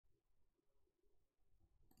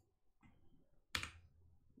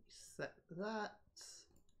accept that.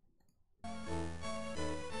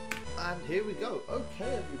 And here we go.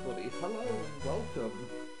 Okay, everybody, hello and welcome.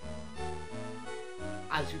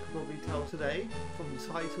 As you can probably tell today, from the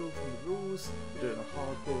title, from the rules, we're doing a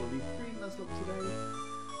hardcore LeafGreen Nuzlocke today.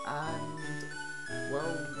 And,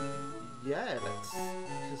 well, yeah, let's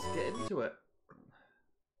just get into it.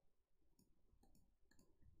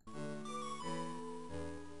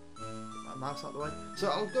 My mouse out the way. So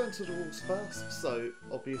I'll go into the rules first. So,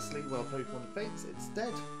 obviously, when a Pokemon faints, it's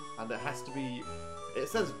dead. And it has to be... It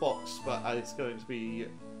says boxed, but it's going to be...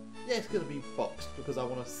 Yeah, it's going to be boxed because I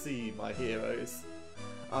want to see my heroes.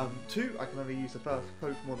 2, I can only use the first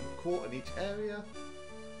Pokemon caught in each area.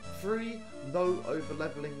 3, no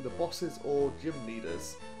over-leveling the bosses or gym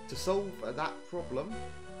leaders. To solve that problem,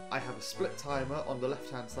 I have a split timer on the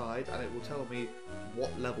left-hand side and it will tell me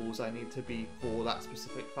what levels I need to be for that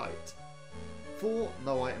specific fight. 4,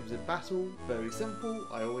 no items in battle, very simple,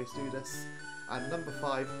 I always do this. And number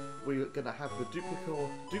 5, we're going to have the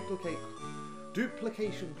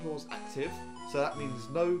duplication clause active, so that means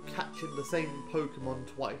no catching the same Pokemon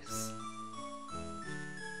twice.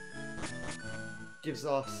 Gives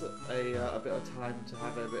us a bit of time to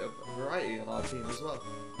have a bit of variety on our team as well.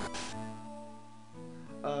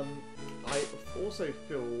 I also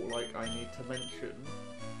feel like I need to mention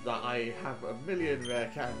that I have a million rare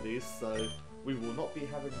candies, so we will not be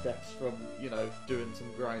having deaths from, you know, doing some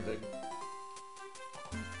grinding.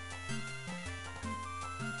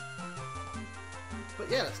 But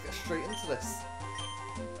yeah, let's get straight into this.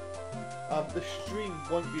 The stream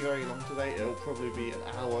won't be very long today, it'll probably be an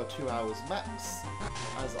hour, 2 hours max,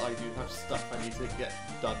 as I do have stuff I need to get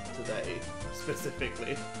done today,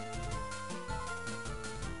 specifically.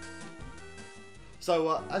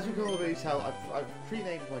 So, as you can already tell, I've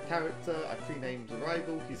pre-named my character, I've pre-named the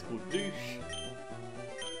rival, he's called Douche.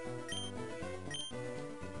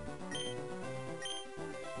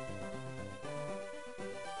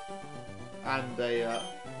 And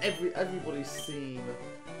everybody's seen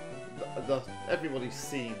everybody's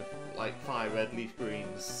seen like FireRed,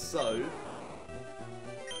 LeafGreen, so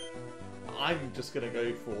I'm just gonna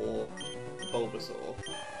go for Bulbasaur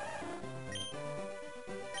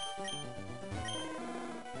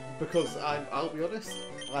because I'll be honest,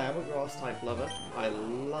 I am a grass type lover. I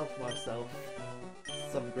love myself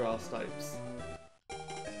some grass types.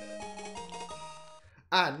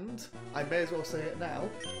 And, I may as well say it now,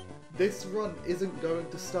 this run isn't going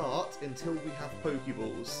to start until we have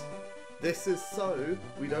Pokeballs. This is so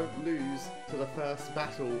we don't lose to the first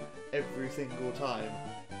battle every single time.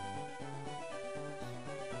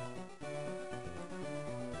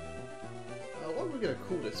 What are we going to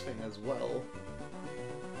call this thing as well?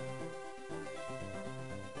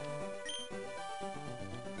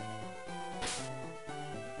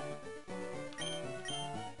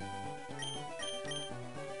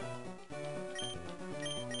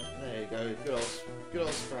 Good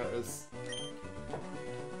old Sprouters.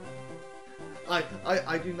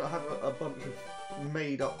 I do not have a bunch of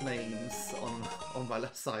made up names on my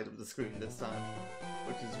left side of the screen this time,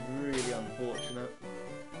 which is really unfortunate.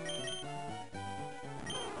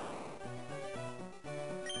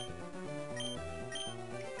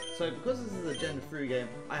 So because this is a Gen 3 game,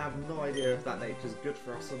 I have no idea if that nature is good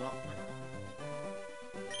for us or not.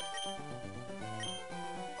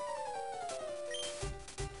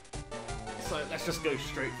 So let's just go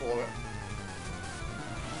straight for it.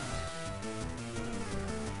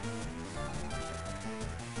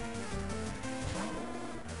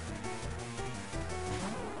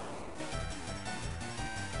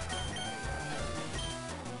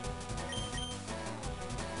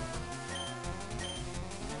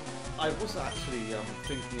 I was actually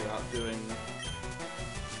thinking about doing...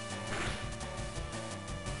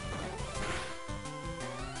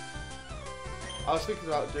 I was thinking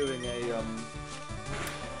about doing a,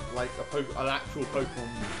 like an actual Pokemon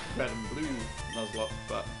Red and Blue Nuzlocke,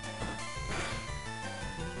 but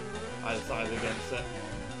I decided against it.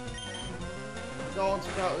 Go on,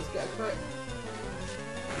 Sprouters, get a crit!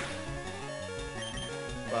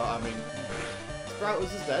 Well, I mean,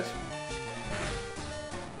 Sprouters is dead,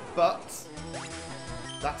 but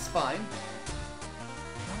that's fine.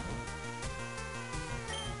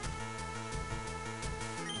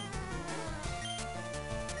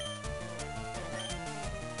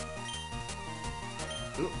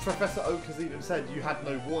 Professor Oak has even said you had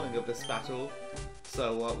no warning of this battle,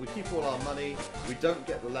 so we keep all our money, we don't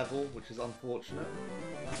get the level, which is unfortunate.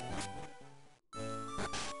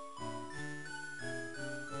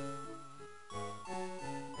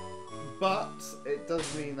 But it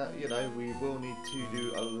does mean that, you know, we will need to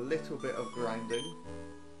do a little bit of grinding.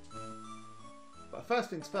 But first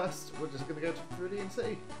things first, we're just going to go to Viridian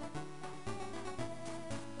City.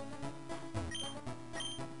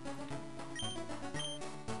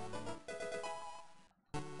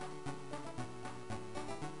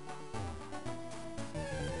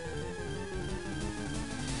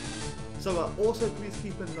 So also please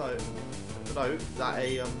keep a note that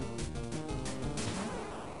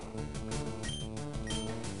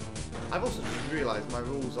I've also just realised my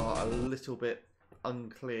rules are a little bit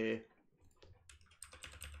unclear.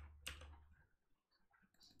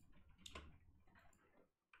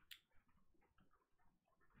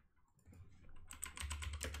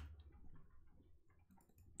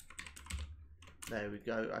 There we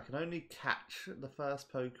go. I can only catch the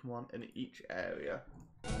first Pokemon in each area.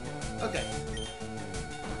 Okay.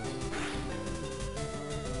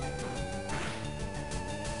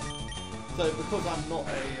 So because I'm not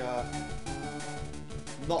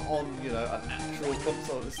not on, you know, an actual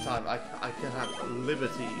console this time, I can have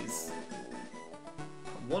liberties.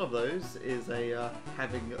 One of those is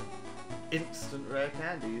having instant rare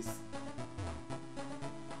candies.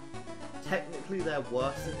 Technically they're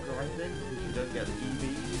worse than grinding because you don't get the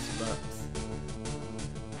EVs, but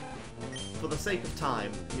for the sake of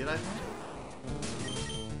time, you know?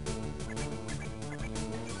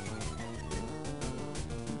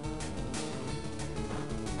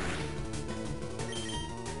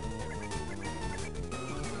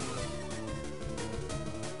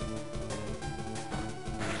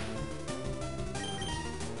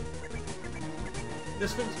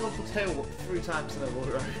 This thing's gone for tail whip 3 times in a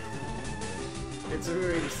row. It's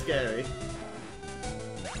really scary.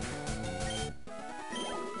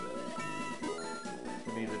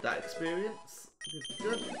 We needed that experience.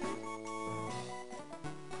 Good.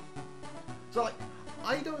 So like,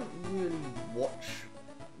 I don't really watch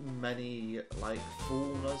many like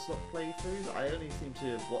full Nuzlocke playthroughs. I only seem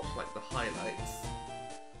to watch like the highlights.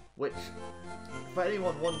 Which, for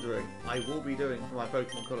anyone wondering, I will be doing for my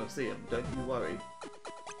Pokemon Colosseum, don't you worry.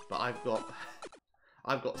 But I've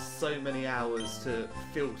got so many hours to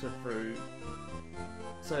filter through.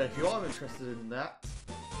 So if you are interested in that,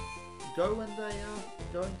 go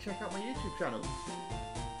and check out my YouTube channel.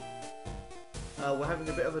 We're having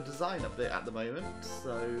a bit of a design update at the moment,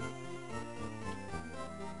 so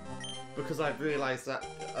because I've realised that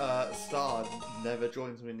Star never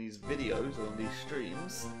joins me in these videos or in these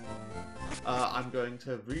streams, I'm going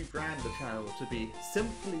to rebrand the channel to be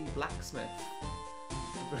Simply Blacksmith,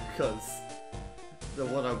 because the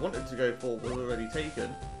one I wanted to go for was already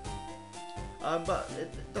taken. But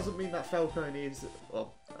it doesn't mean that Falcone's,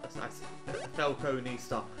 well, Falcone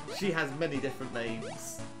Star, she has many different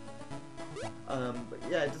names. But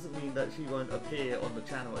yeah, it doesn't mean that she won't appear on the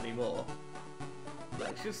channel anymore.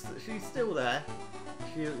 Like, she's still there.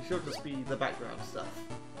 She'll just be the background stuff,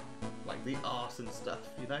 like the art and stuff,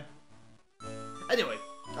 you know. Anyway,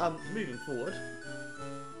 moving forward.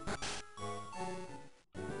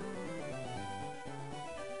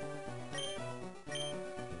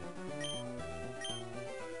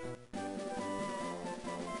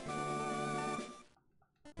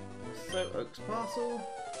 So, Oaks Parcel.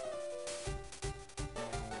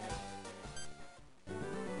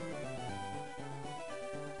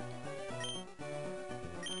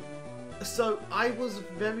 So, I was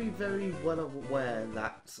very, very well aware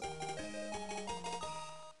that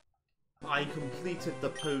I completed the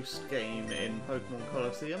post-game in Pokemon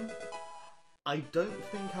Colosseum. I don't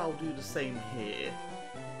think I'll do the same here.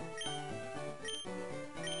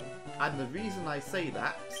 And the reason I say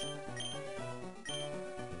that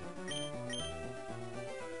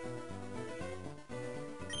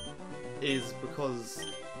is because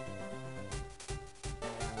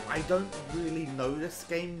I don't really know this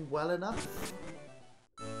game well enough.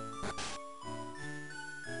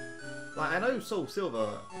 Like, I know Soul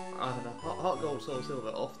Silver, Heart Gold Soul Silver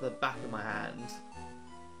off the back of my hand.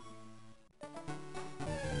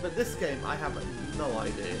 But this game, I have no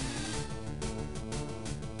idea.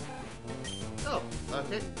 Oh,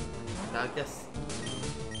 okay. Now I guess,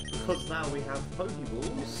 because now we have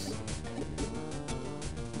Pokeballs.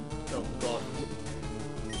 Oh god.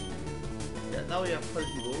 Yeah, now we have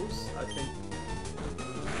Pokeballs, I think.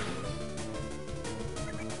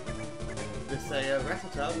 This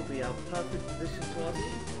Rattata will be our perfect addition to our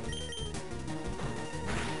team.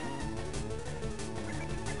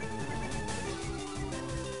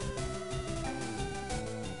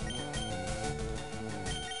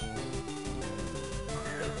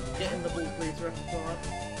 Get in the ball please, Rattata.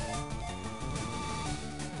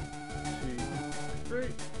 2, 3.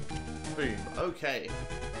 Boom. Okay.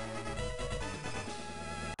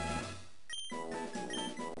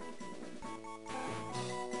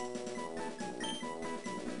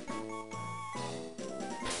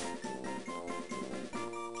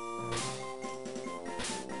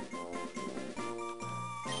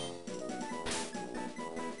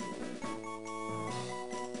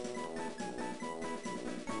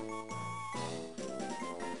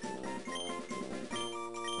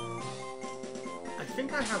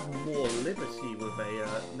 think I have more liberty with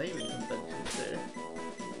a naming convention here.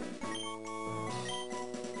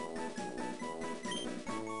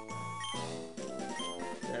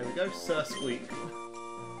 There we go, Sir Squeak.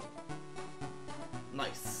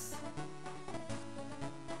 Nice.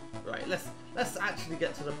 Right, let's actually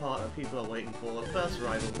get to the part that people are waiting for. The first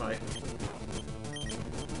rival fight.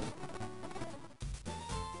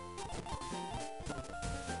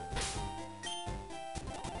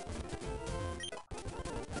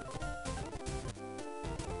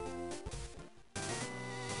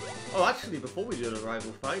 Oh, actually, before we do the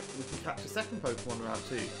rival fight, we can catch a second Pokemon in round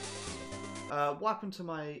 2. What happened to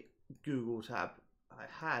my Google tab? I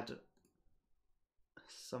had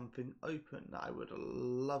something open that I would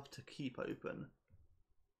love to keep open.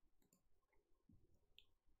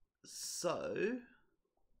 So,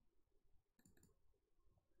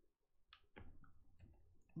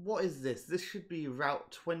 what is this? This should be Route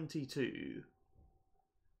 22.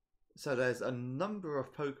 So there's a number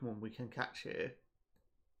of Pokemon we can catch here.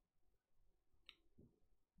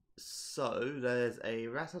 So there's a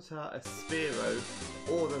Rattata, a Spearow,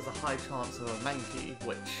 or there's a high chance of a Mankey,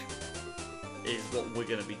 which is what we're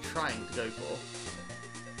going to be trying to go for.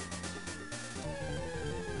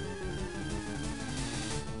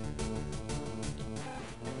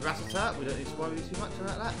 Rattata, we don't need to worry too much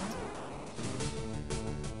about that.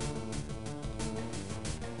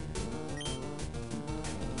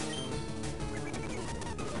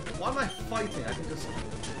 Why am I fighting? I can just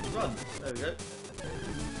run. There we go.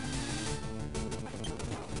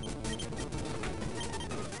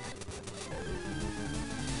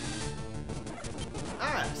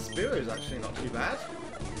 Spearow's actually not too bad.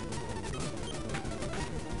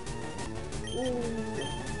 Ooh.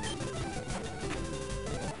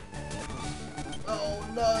 Oh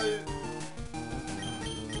no!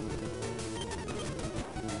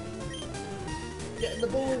 Get in the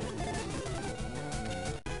ball!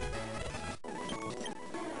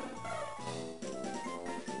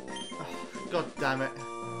 Oh, God damn it.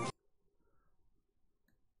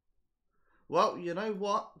 Well, you know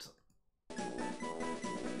what?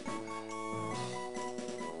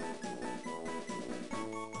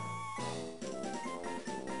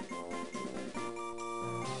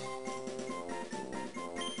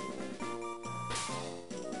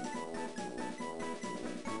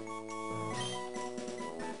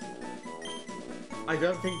 I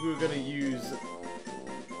don't think we were going to use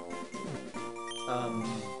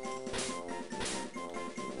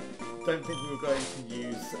don't think we were going to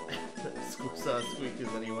use squeakers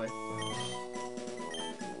anyway.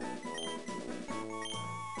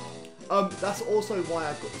 That's also why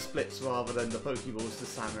I've got the splits rather than the Pokeballs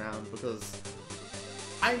this time around, because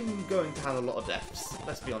I'm going to have a lot of deaths,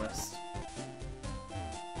 let's be honest.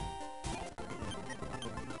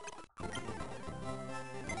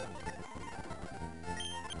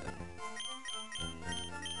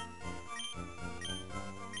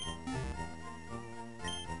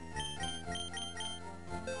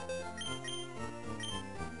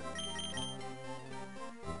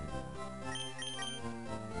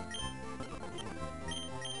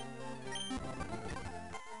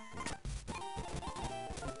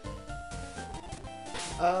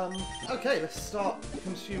 Okay, let's start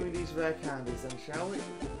consuming these rare candies then, shall we?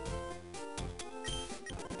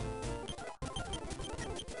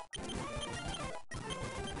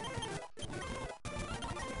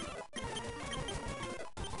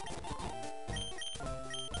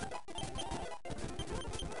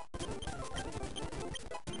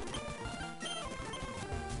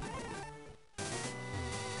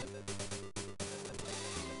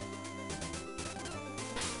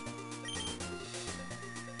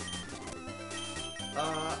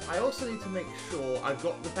 I also need to make sure I've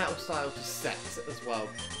got the battle style to set as well.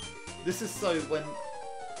 This is so when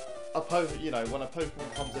a when a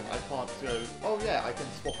Pokemon comes in, I can't go, oh yeah, I can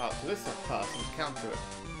swap out to this person to counter it.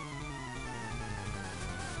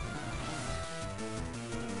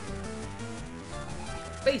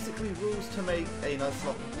 Basically, rules to make a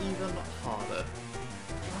Nuzlocke even harder.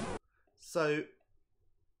 So,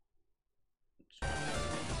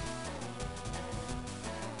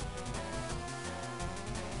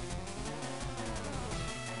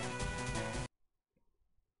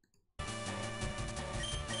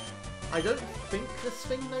 I don't think this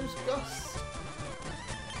thing knows Gust.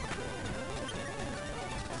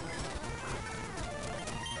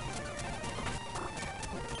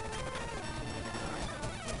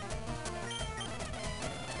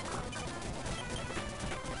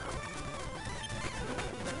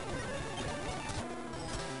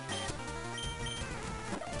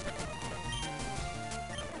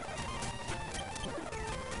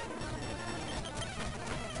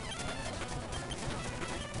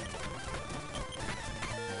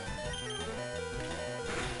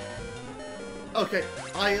 Okay,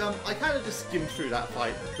 I kind of just skimmed through that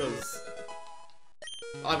fight because,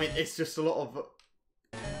 I mean, it's just a lot of...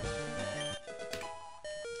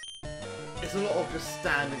 It's a lot of just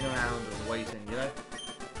standing around and waiting, you know?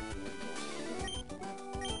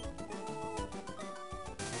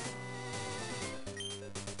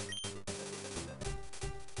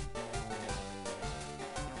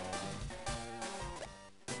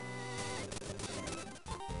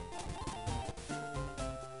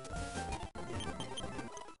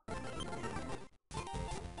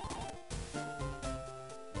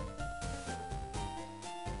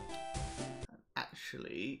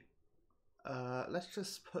 Actually, let's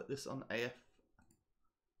just put this on AF.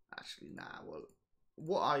 Actually, nah, well,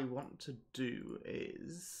 what I want to do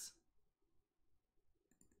is...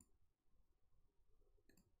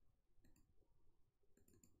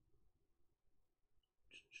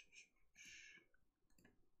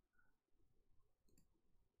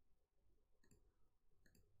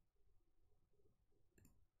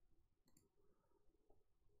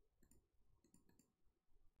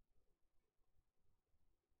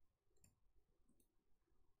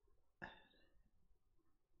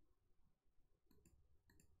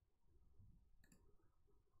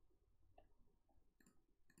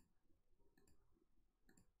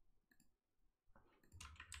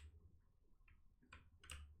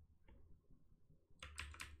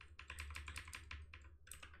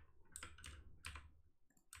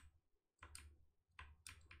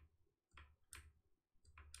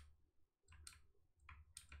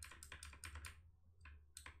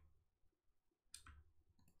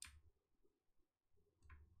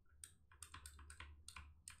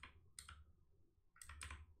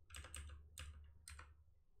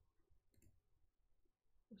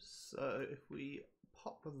 So if we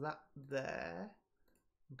pop that there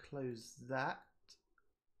and close that.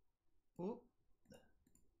 Ooh.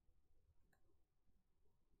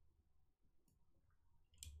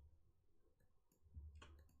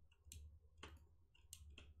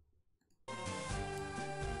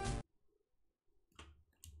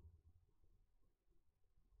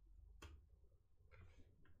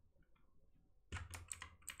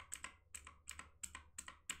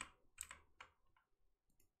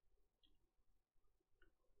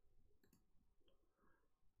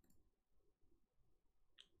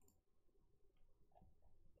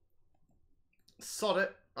 Sod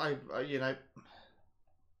it. You know,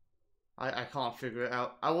 I can't figure it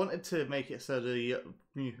out. I wanted to make it so the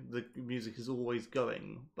music is always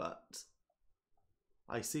going, but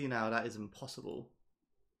I see now that is impossible.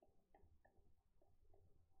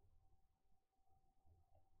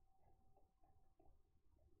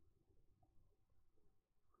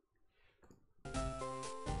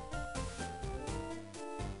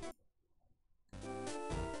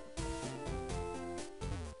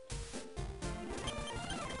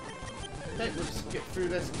 Okay, we'll just get through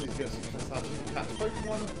this because he's got some fantastic catch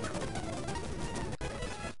Pokemon.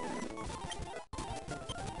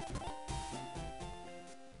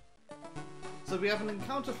 So we have an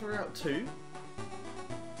encounter for Route 2.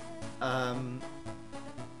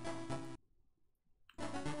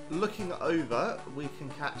 Looking over, we can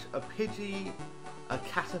catch a Pidgey, a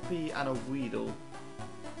Caterpie, and a Weedle.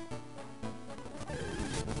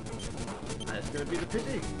 And it's going to be the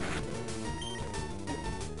Pidgey.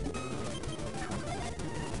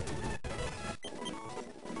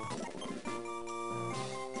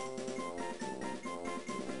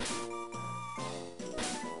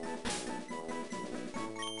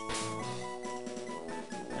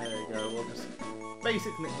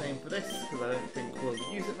 Basic nickname for this, because I don't think we'll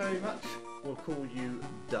use it very much. We'll call you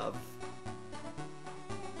Dove.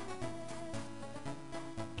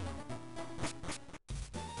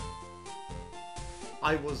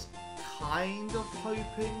 I was kind of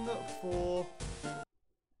hoping for...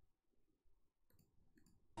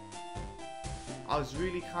 I was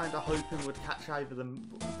really kind of hoping we'd catch either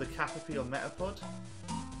the Caterpie or Metapod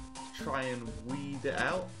to try and weed it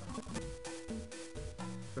out.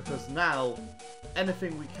 Because now,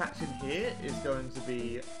 anything we catch in here is going to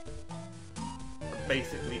be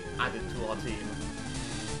basically added to our team.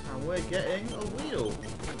 And we're getting a Weedle.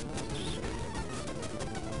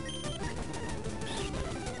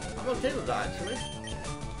 I'm okay with that, actually.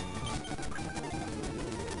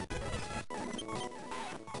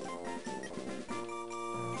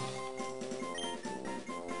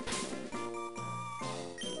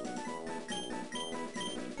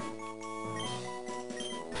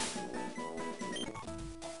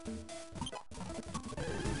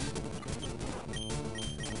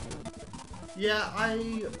 Yeah,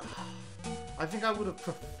 I think I would have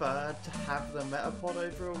preferred to have the Metapod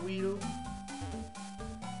over a Weedle.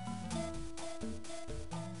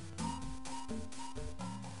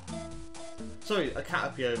 Sorry, a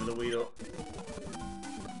Caterpie over the Weedle.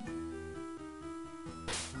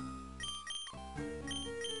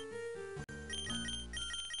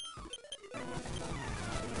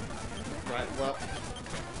 Right, well...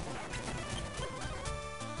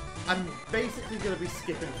 I'm basically going to be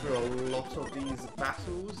skipping through a lot of these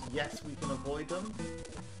battles. Yes, we can avoid them.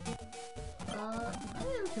 Yeah,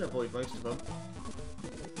 we can avoid most of them.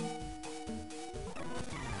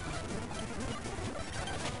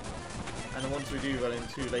 And the ones we do run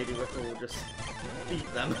into, Lady Whipple will just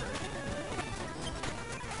beat them.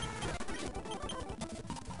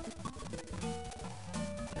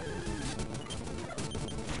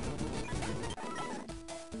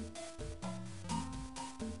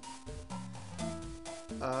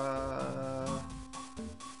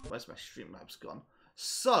 Where's my Streamlabs gone?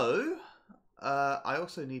 So, I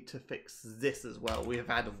also need to fix this as well. We have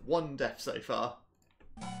had one death so far.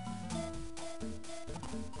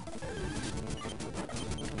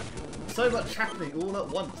 So much happening all at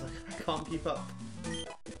once, I can't keep up.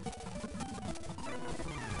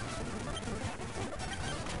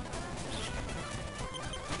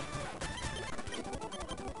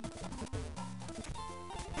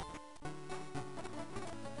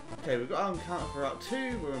 Okay, we've got our encounter for Route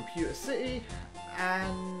 2, we're in Pewter City,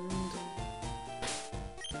 and...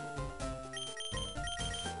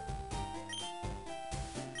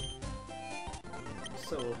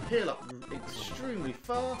 so we'll heal up extremely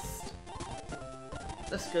fast.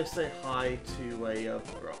 Let's go say hi to a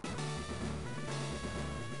Brock.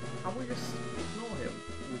 Can we just ignore him?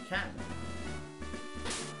 We can.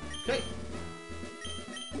 Okay.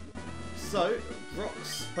 So,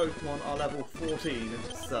 Brock's Pokemon are level 14,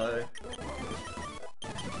 so...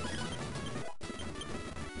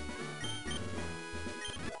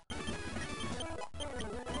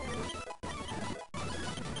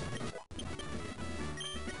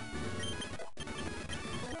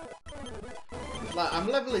 like, I'm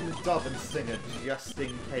leveling Dove and Stinger just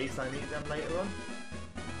in case I need them later on.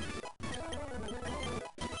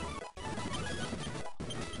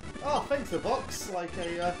 Oh, thanks a box, like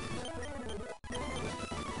a...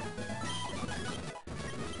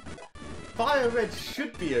 FireRed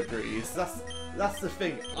should be a breeze, that's the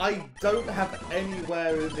thing. I don't have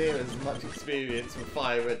anywhere near as much experience with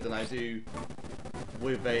FireRed than I do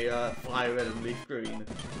with a FireRed and LeafGreen.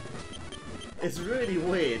 It's really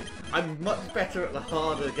weird. I'm much better at the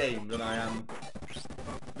harder game than I am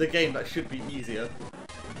the game that should be easier.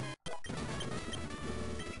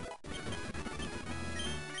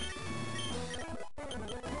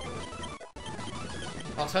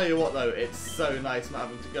 I'll tell you what though, it's so nice not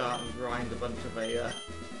having to go out and grind a bunch of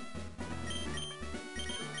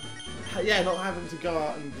yeah, not having to go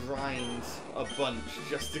out and grind a bunch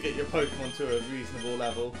just to get your Pokemon to a reasonable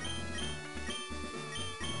level.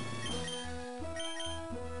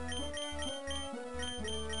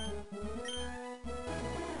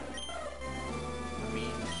 I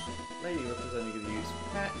mean, Lady Whipple's only going to use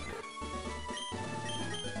Peck.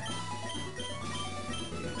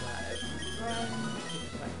 Get that every time.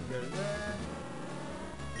 That can go there.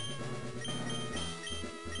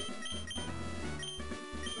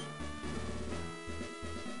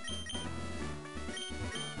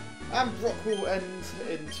 And Brock will end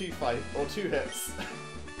in 2 hits.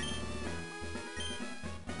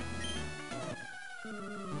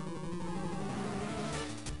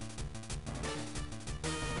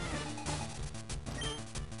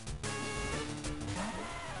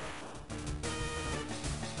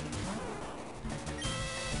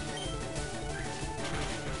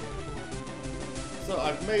 So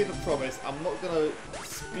I've made a promise, I'm not going to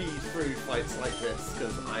speed through fights like this,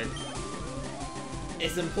 because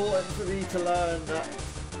it's important for me to learn that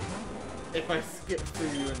if I skip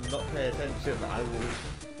through and not pay attention, I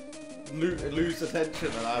will lose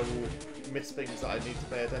attention and I will miss things that I need to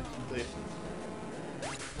pay attention to.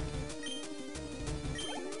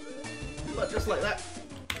 But just like that,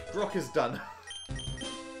 Brock is done.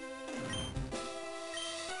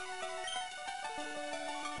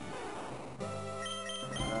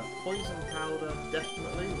 Poison powder,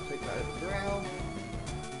 definitely. We'll take that over ground.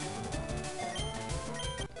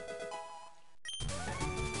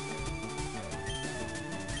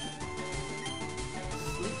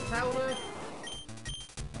 Sleep powder.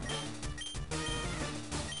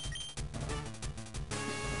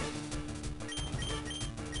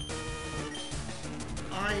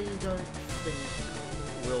 I don't think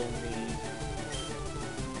we'll need...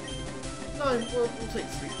 no, we'll take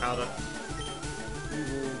sleep powder. We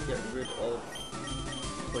will get rid of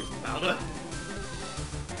poison powder.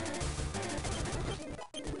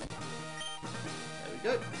 There we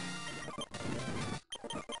go.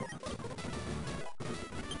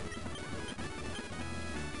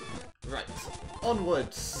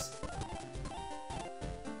 Onwards.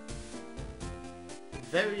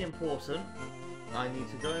 Very important. I need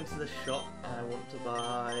to go into the shop and I want to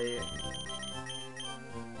buy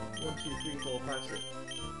 1, 2, 3, 4, 5, 6.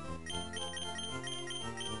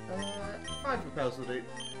 5 repels will do.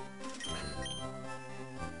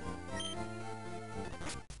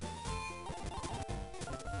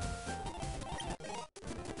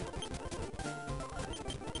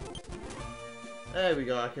 There we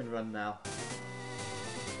go, I can run now.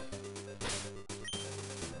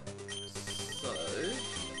 So,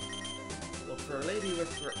 we'll throw a Lady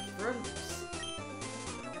Ripper at front,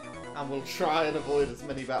 and we'll try and avoid as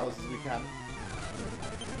many battles as we can.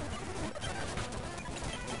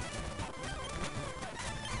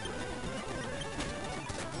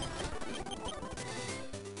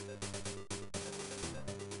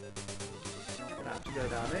 Gonna have to go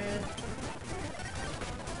down here.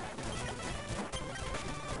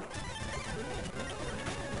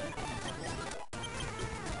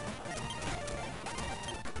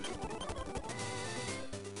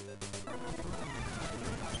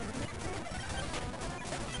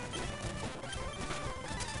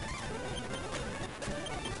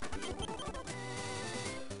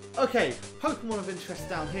 Okay, Pokemon of interest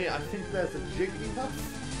down here. I think there's a Jigglypuff.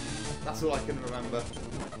 That's all I can remember.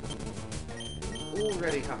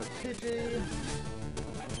 Already have a Pidgey.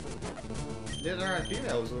 Neither are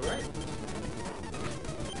females, alright.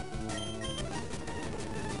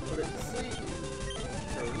 Put it to sleep.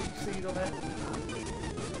 Throw a Leech Seed on it.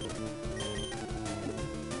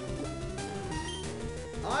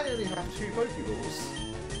 I only have 2 Pokeballs.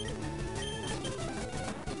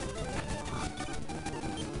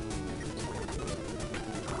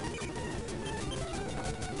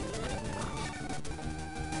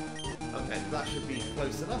 That should be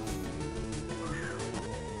close enough.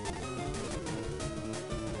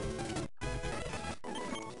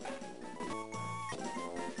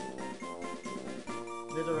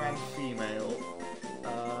 Nidoran female.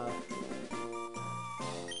 Oh.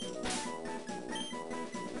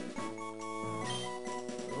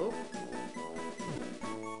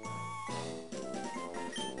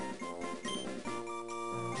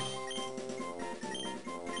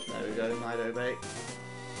 There we go, Nidobait.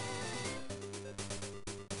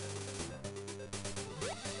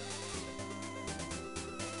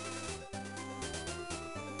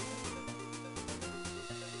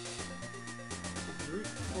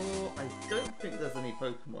 I don't think there's any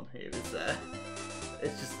Pokemon here, is there?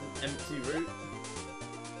 It's just an empty route.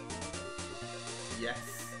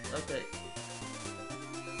 Yes. Okay.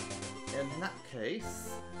 In that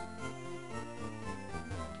case...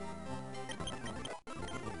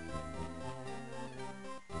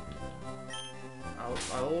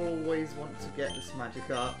 I always want to get this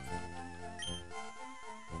Magikarp.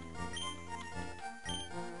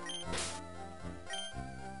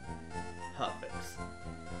 Perfect.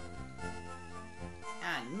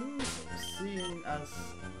 And seeing as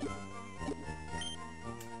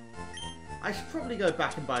I should probably go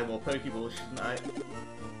back and buy more Pokeballs, shouldn't I?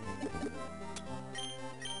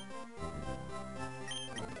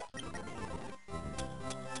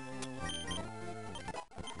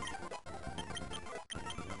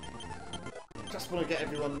 Just want to get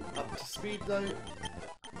everyone up to speed though.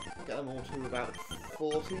 Get them all to about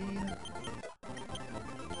 14.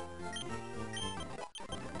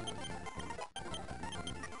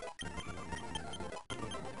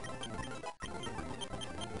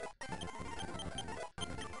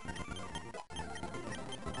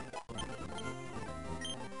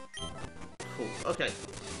 Okay,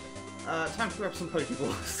 time to grab some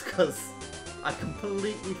Pokeballs, because I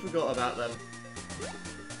completely forgot about them.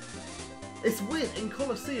 It's weird, in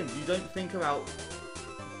Colosseum you don't think about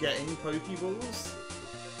getting Pokeballs,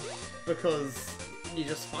 because you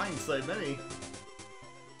just find so many.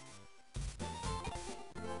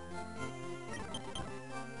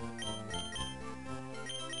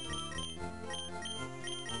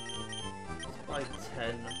 By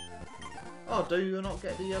 10. Oh, do you not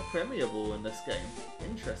get the Premier Ball in this game?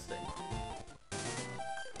 Interesting.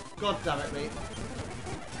 God damn it, me.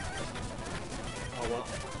 Oh well.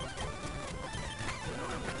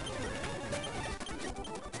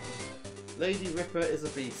 Lady Ripper is a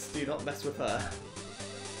beast, do not mess with her.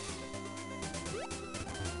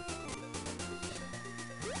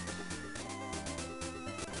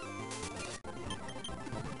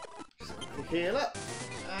 Just quickly heal up.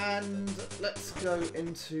 And let's go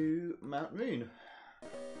into Mount Moon.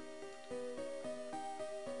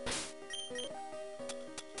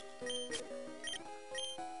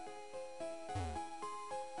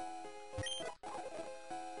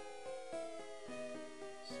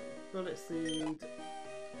 So, bullet seed,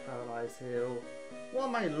 paralyze heal. What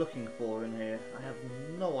am I looking for in here? I have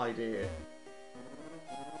no idea.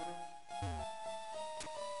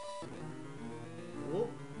 Whoop.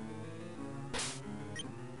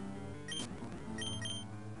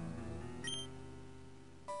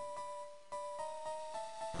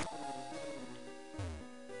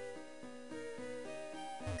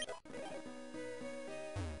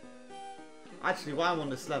 Actually, while I'm on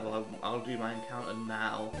this level, I'll do my encounter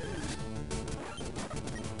now.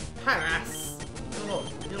 Harass!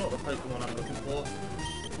 You're not the Pokemon I'm looking for.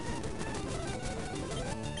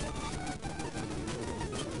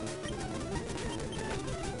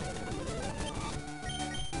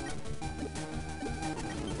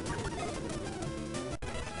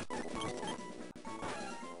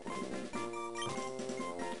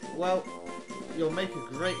 Well, you'll make a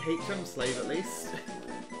great HM slave at least.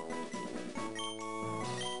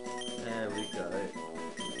 There we go.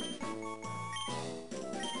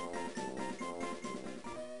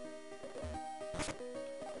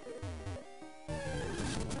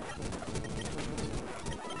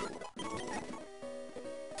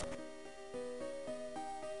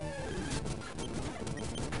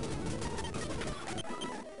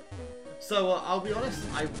 So, I'll be honest,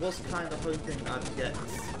 I was kind of hoping I'd get,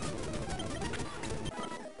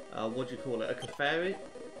 what do you call it, a Clefairy,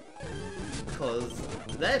 because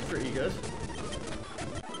they're pretty good.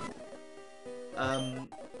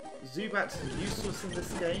 Zubat's useless in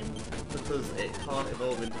this game, because it can't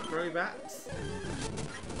evolve into Crobats,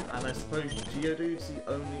 and I suppose Geodude's the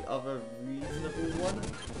only other reasonable one.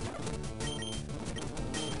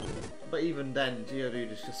 But even then,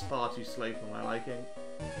 Geodude is just far too slow for my liking.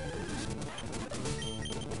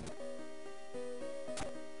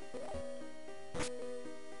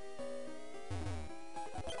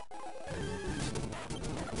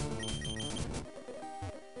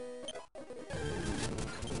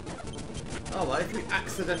 Oh well, if we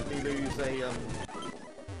accidentally lose a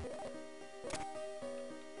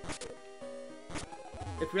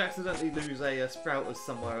Sprouters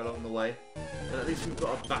somewhere along the way, then at least we've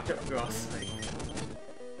got a backup grass snake.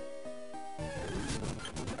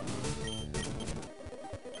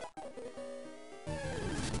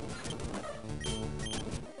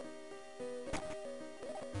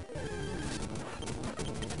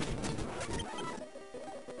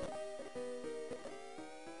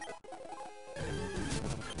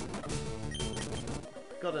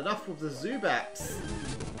 Got enough with the Zubats.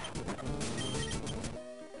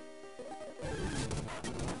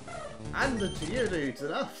 And the Geodudes,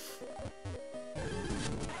 enough.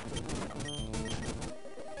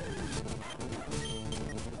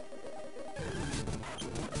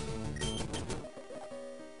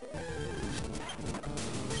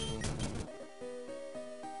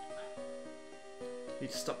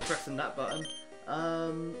 Need to stop pressing that button.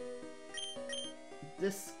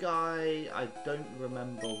 This guy, I don't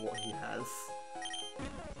remember what he has.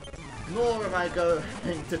 Nor am I going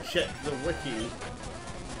to check the wiki.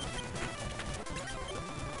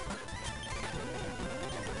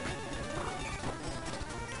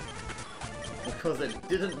 Because it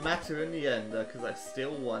didn't matter in the end, because I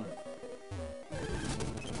still won.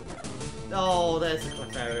 Oh, there's the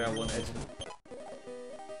Clefairy I wanted.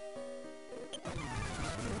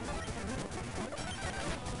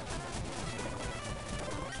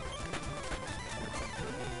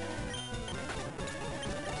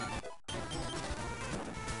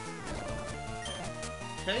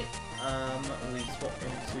 Okay, we swap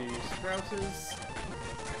into Sprouters.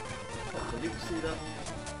 Pop the Loop Seed up.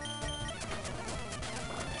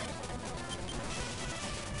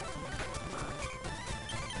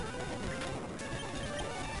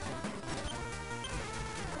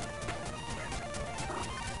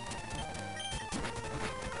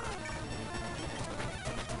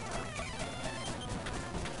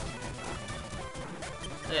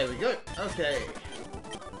 There we go. Okay.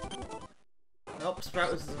 Oh,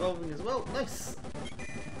 Sprouters is evolving as well. Nice.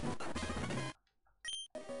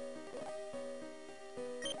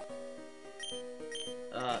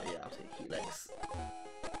 Yeah, I'll take Helix.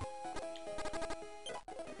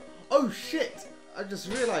 Oh shit! I just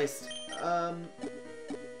realised. I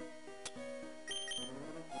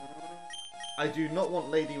do not want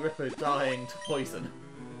Lady Ripper dying to poison.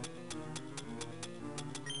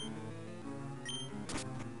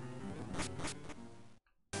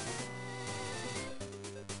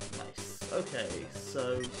 Okay,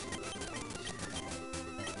 so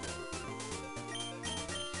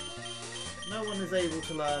no one is able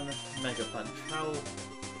to learn Mega Punch. How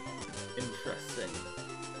interesting.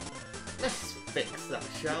 Let's fix that,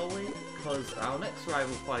 shall we? Because our next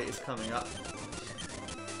rival fight is coming up.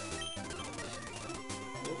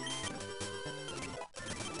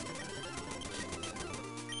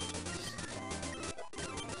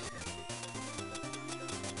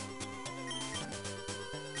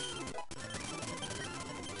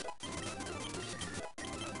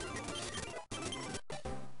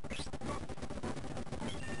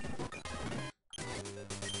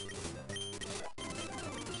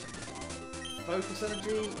 Focus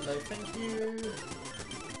energy, no thank you.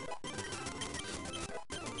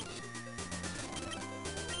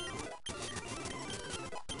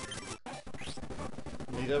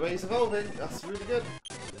 Nidobay's evolving, that's really good.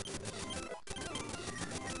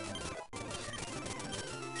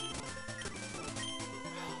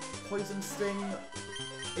 Poison Sting,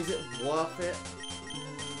 is it worth it?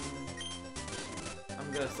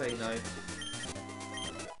 I'm gonna say no.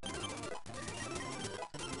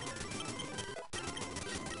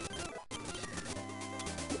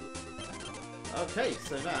 Okay,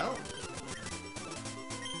 so now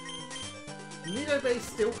Nidobay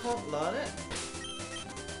still can't learn it.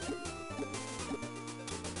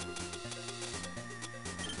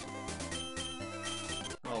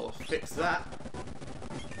 Oh, we'll fix that.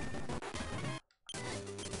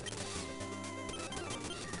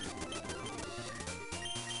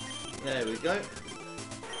 There we go.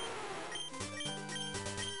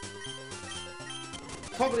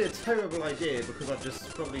 Probably a terrible idea because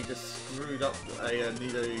I've probably screwed up a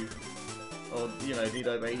Nido, or you know,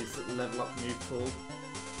 Nidobay's level up move pool.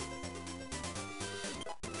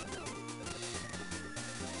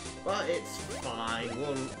 But it's fine.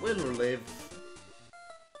 We'll live.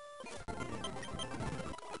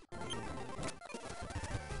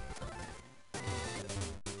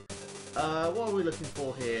 What are we looking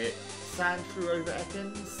for here? Sandshrew over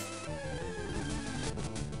Ekans.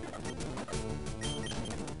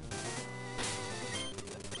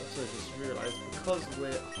 Also just realised, because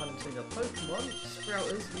we're hunting a Pokemon,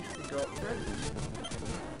 Sprouters, you should go up there.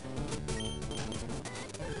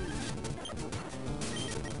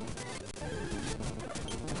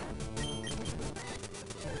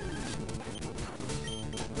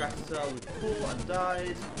 Rattata with Cool and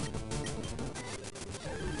died.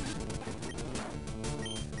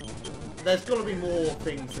 There's got to be more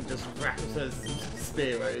things than just Rattata's and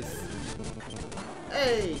Spearows.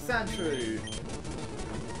 Hey, Sandshrew!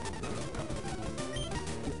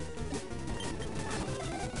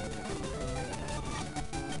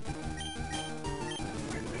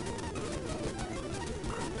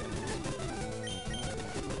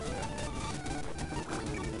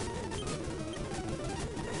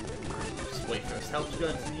 Just wait for its health to go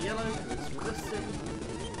into the yellow because it's resisting.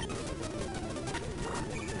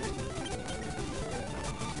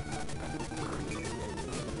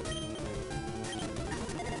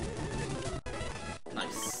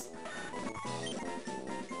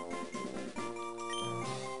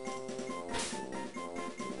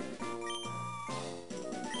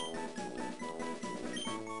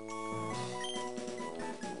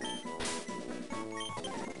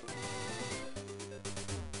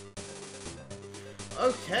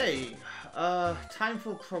 Okay, time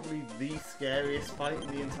for probably the scariest fight in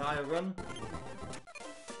the entire run.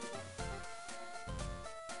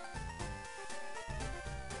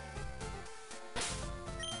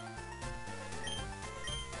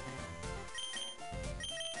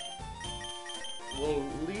 We'll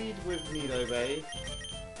lead with Nidobay.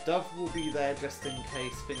 Dove will be there just in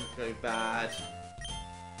case things go bad.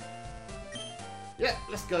 Yeah,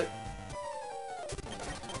 let's go.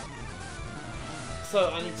 So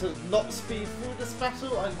I need to not speed through this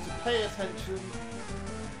battle, I need to pay attention.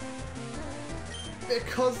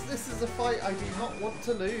 Because this is a fight I do not want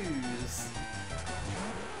to lose.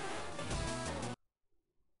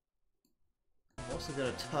 I'm also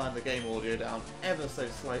going to turn the game audio down ever so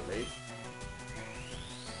slightly.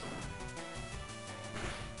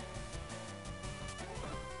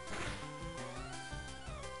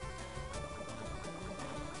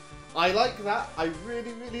 I like that, I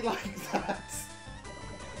really, really like that.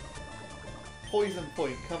 Poison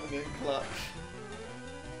Point coming in clutch.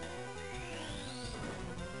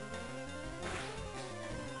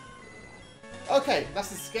 Okay,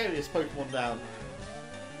 that's the scariest Pokemon down.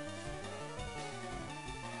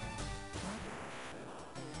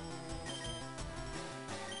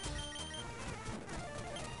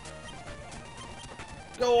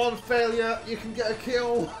 Go on, Failure, you can get a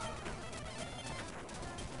kill.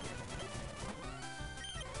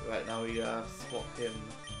 Right, now we swap him.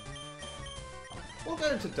 We'll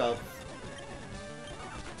go into Dove.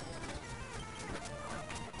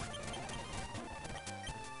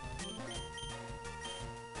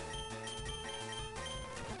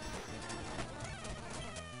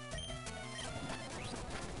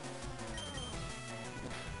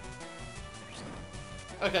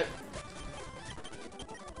 Okay.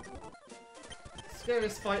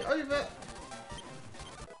 Scariest fight over.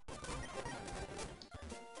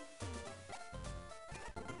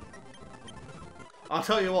 I'll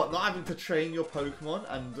tell you what, not having to train your Pokemon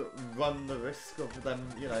and run the risk of them,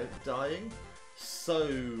 you know, dying,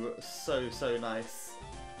 So nice.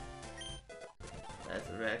 There's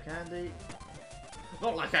a rare candy.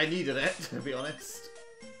 Not like I needed it, to be honest.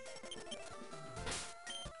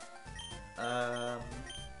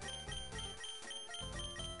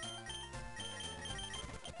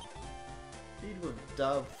 Lead with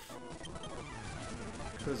Dove,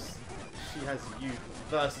 because she has youth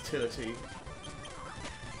versatility.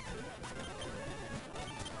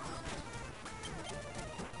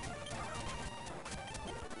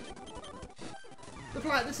 The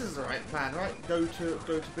plan. This is the right plan, right? Go to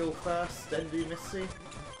Bill first, then do Misty.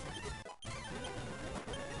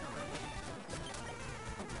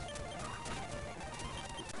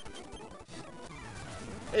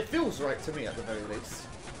 It feels right to me, at the very least.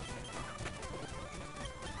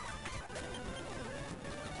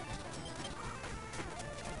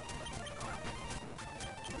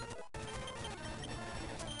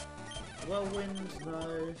 Whirlwind,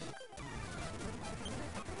 no.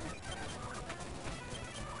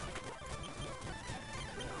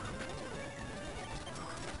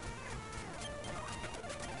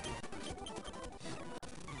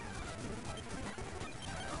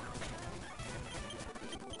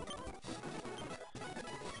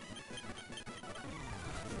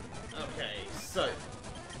 Okay, so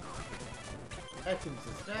Ekans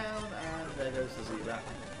is down, and there goes the Zubat.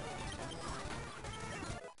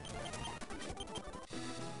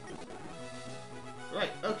 Right,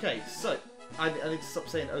 okay, so I need to stop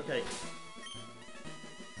saying okay.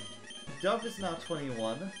 Dove is now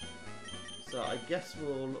 21, so I guess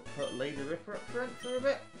we'll put Lady Ripper up front for a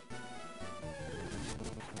bit.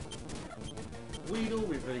 Weedle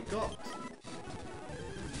we've already got.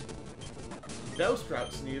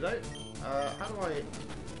 Bellsprout's new though. How do I...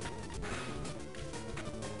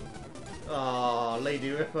 Ah,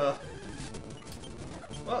 Lady Ripper.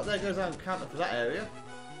 Well, there goes our encounter for that area.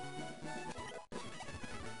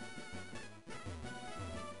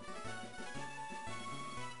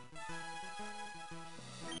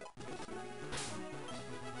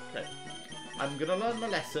 Okay. I'm gonna learn my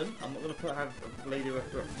lesson. I'm not gonna have Lady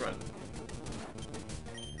Ripper up front.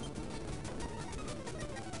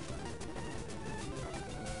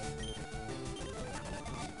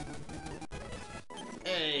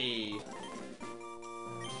 Hey!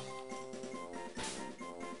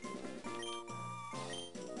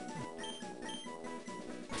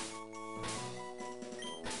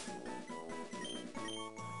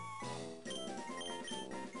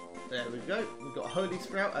 There we go. We've got Holy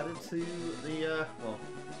Sprout added to the, well,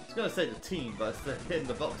 I was going to say the team, but it's in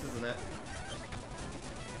the box, isn't it?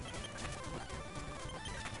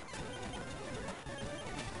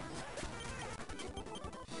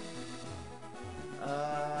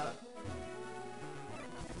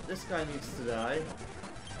 This guy needs to die.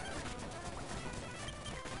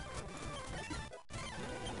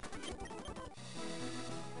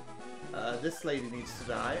 This lady needs to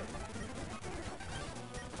die.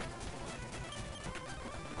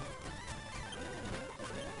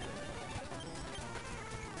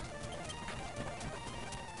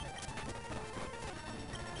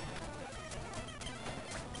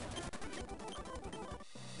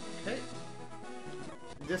 Okay.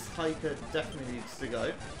 This hiker definitely needs to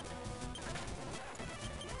go.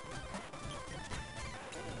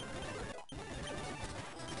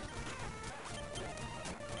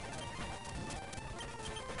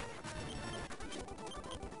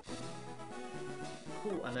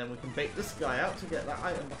 Cool, and then we can bait this guy out to get that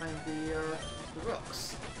item behind the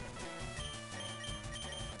rocks.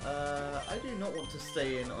 I do not want to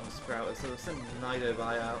stay in on Sprout, so we'll send Nido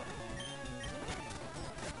by out.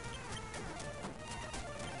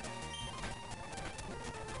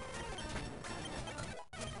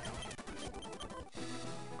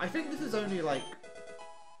 I think this is only like...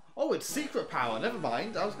 Oh, it's secret power, never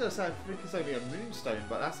mind. I was going to say I think it's only a Moonstone,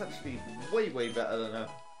 but that's actually way better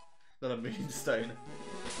than a Moonstone.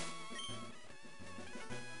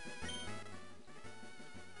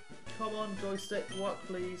 Come on, joystick, work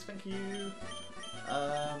please, thank you.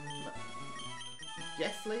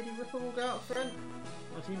 Guess Lady Ripper will go out front.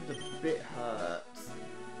 My team's a bit hurt.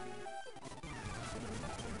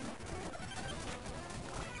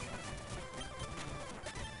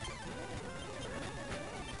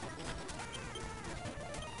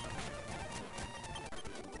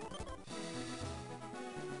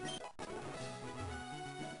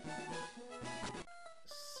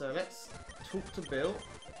 So let's talk to Bill.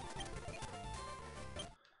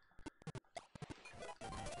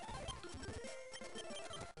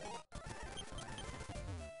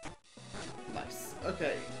 Nice.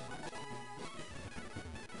 Okay.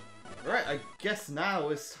 Right, I guess now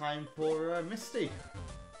it's time for Misty.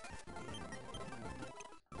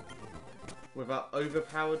 with our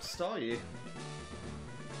overpowered Staryu.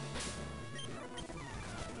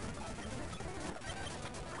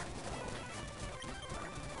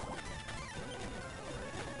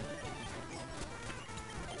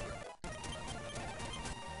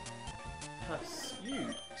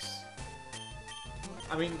 Pursuits?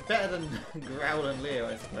 I mean, better than Growl and Leo,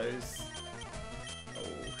 I suppose. Oh,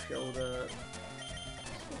 shoulder.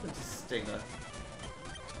 Swap into Stinger.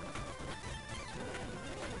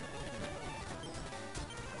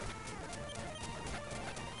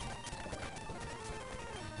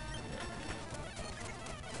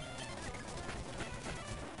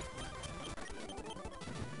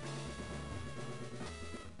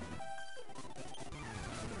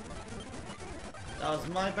 That was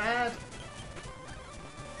my bad.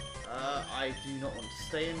 I do not want to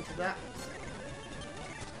stay into that.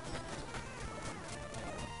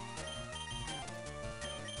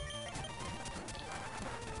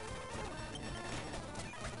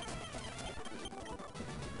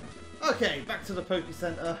 Okay, back to the Poke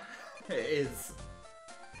Center. It is.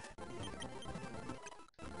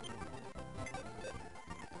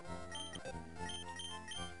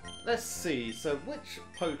 Let's see, so which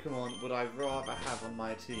Pokemon would I rather have on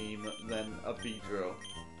my team than a Beedrill?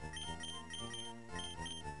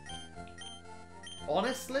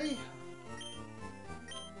 Honestly?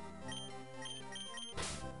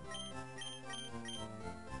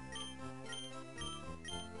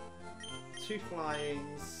 Two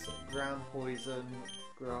Flyings, Ground Poison,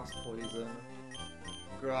 Grass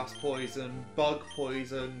Poison, Bug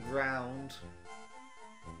Poison, Ground.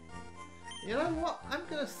 You know what? I'm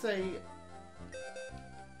gonna say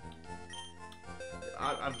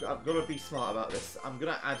I've got to be smart about this. I'm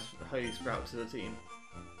gonna add Holy Sprout to the team.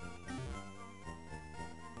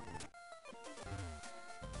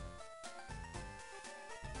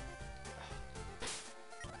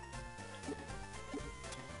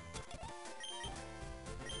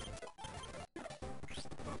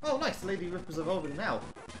 Oh, nice! Lady Ripper's evolving now.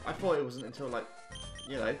 I thought it wasn't until, like,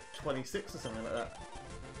 you know, 26 or something like that.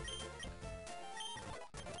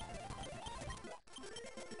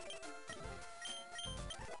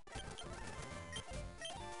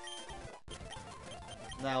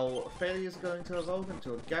 Now, Failure's going to evolve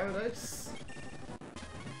into a Gyarados.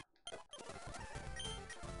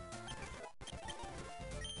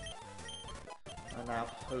 And now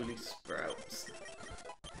Holy Sprouts.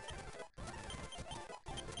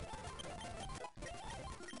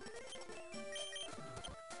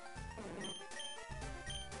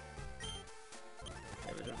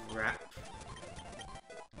 Get rid of Wrap.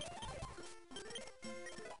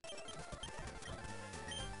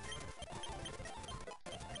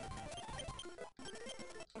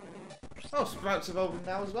 Oh, Sprout's evolving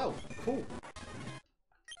now as well. Cool.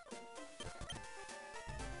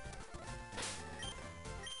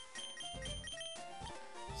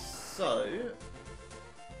 So...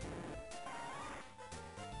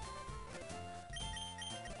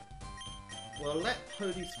 we'll let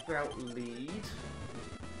Holy Sprout lead.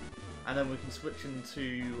 And then we can switch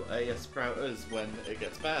into a Sprouters when it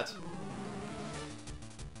gets bad.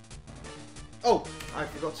 Oh! I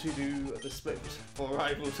forgot to do the split for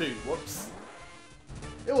Rival 2. Whoops.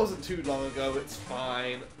 It wasn't too long ago, it's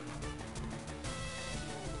fine.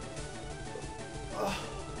 Ugh.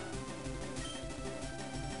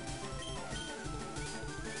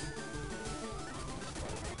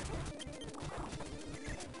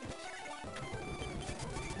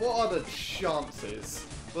 What are the chances?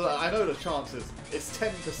 Well, I know the chances. It's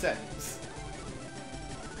 10%.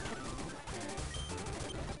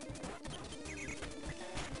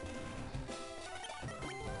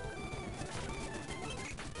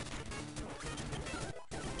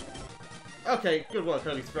 Okay, good work,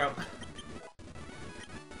 Holy Sprout.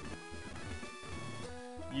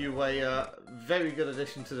 You were a very good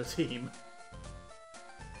addition to the team.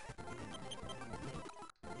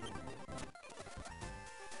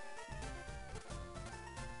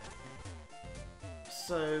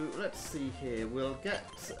 So, let's see here. We'll get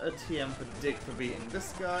a TM for Dig for beating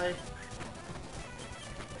this guy.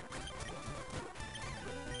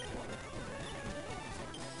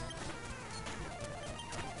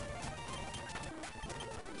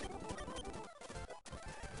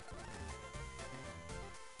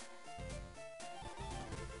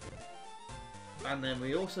 And then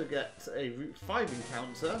we also get a Route 5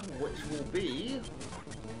 encounter, which will be...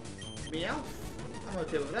 Meowth. I'm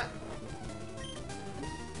okay with that.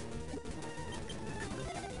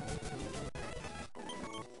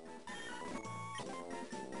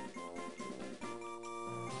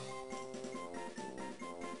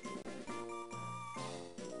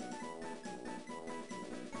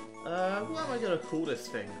 What am I gonna call this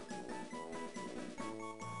thing?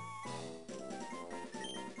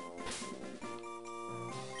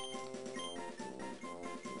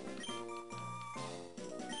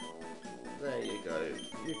 There you go.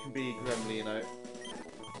 You can be Gremlino.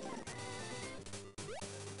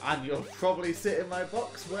 And you'll probably sit in my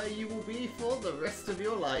box where you will be for the rest of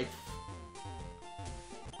your life.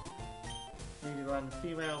 Need one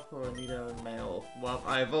female for a Nido male. Well,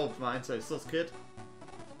 I evolved mine, so sus kid.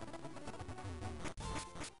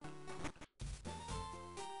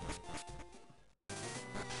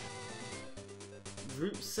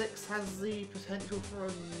 Route 6 has the potential for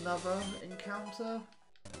another encounter.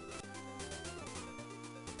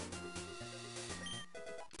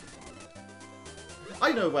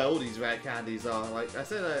 I know where all these rare candies are. Like I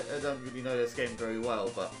said, I don't really know this game very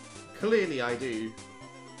well, but clearly I do.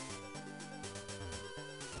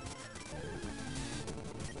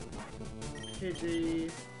 Pidgey.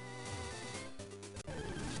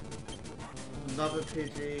 Another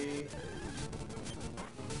Pidgey.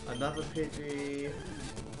 Another Pidgey.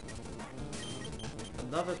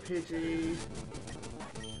 Another Pidgey.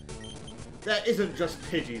 There isn't just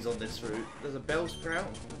Pidgeys on this route. There's a Bellsprout.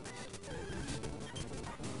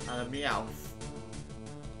 And a Meowth.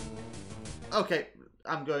 Okay,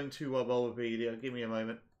 I'm going to Bulbapedia. Give me a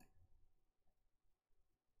moment.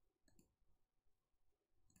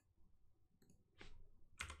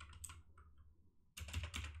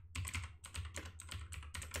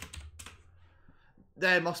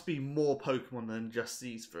 There must be more Pokemon than just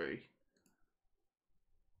these three.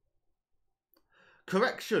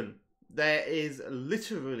 Correction. There is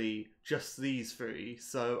literally just these three,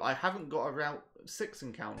 so I haven't got a Route 6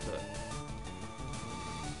 encounter.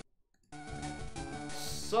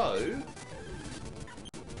 So...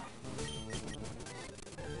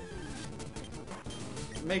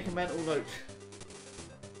 make a mental note.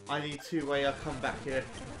 I need to come back here.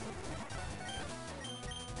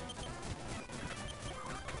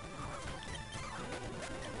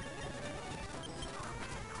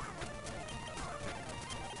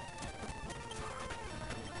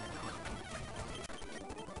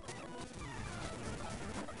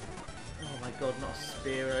 God, not a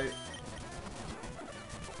Spearow.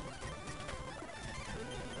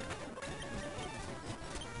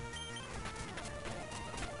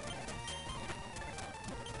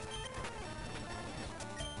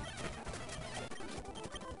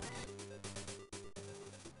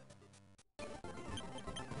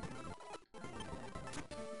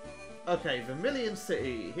 Okay, Vermilion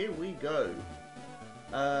City, here we go.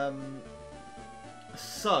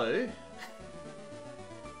 So...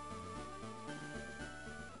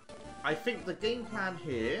 I think the game plan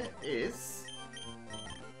here is...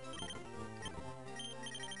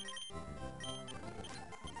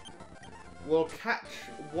 we'll catch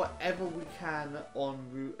whatever we can on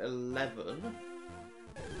Route 11.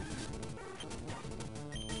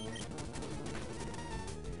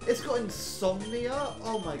 It's got Insomnia?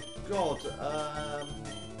 Oh my god.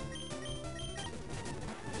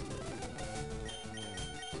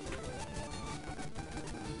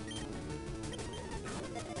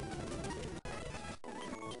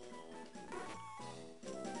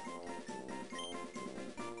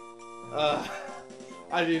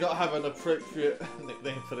 I do not have an appropriate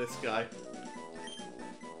nickname for this guy.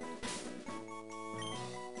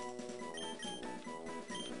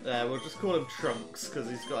 Yeah, we'll just call him Trunks, because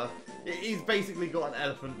he's basically got an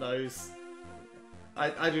elephant nose.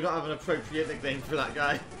 I do not have an appropriate nickname for that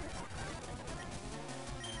guy.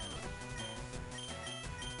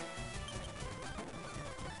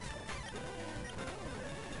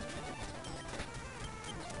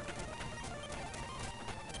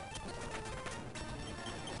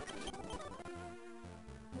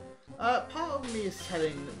 Part of me is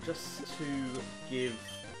telling just to give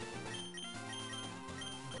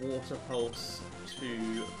Water Pulse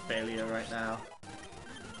to Failure right now.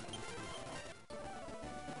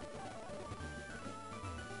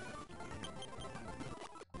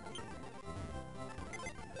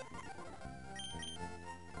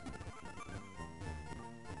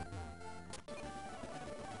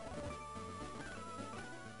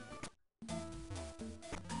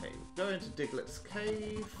 Okay, go into Diglett's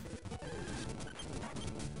cave.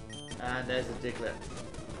 And there's a Diglett.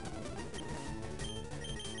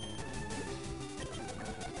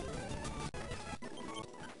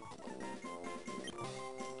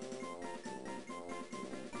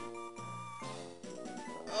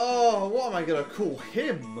 Oh, what am I gonna call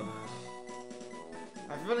him?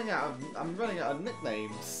 I'm running out of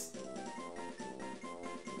nicknames.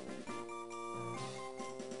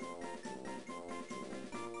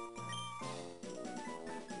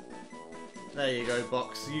 There you go,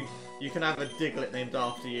 Box. You can have a Diglett named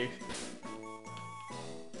after you.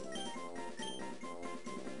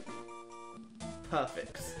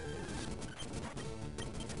 Perfect.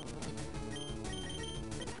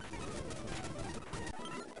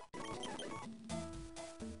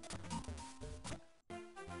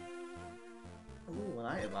 Ooh, an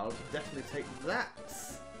item. I'll definitely take that.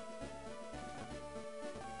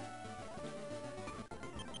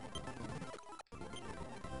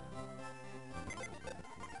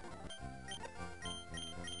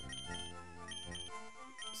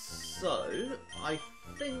 So, I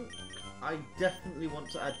think I definitely want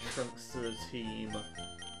to add Trunks to the team.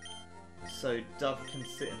 So Dove can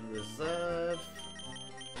sit in reserve.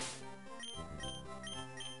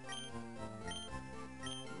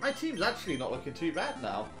 My team's actually not looking too bad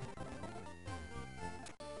now.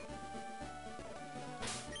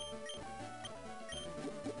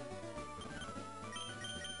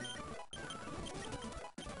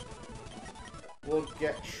 We'll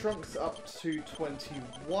get Trunks up to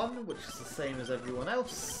 21, which is the same as everyone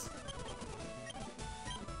else.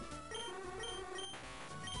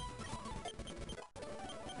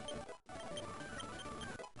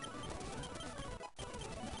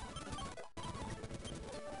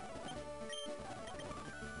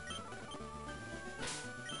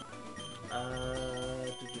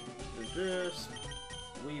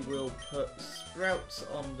 We will put Sprouts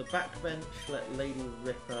on the backbench, let Lady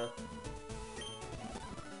Ripper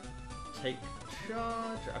take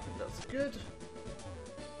charge. I think that's good.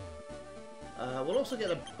 We'll also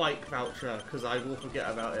get a bike voucher, because I will forget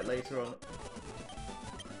about it later on.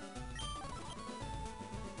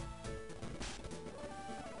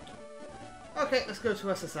 Okay, let's go to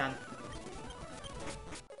SSN.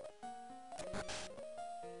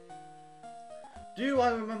 Do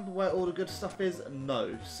I remember where all the good stuff is?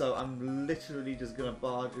 No. So I'm literally just going to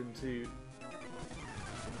barge into...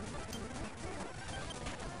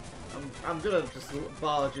 I'm going to just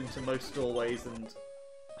barge into most doorways and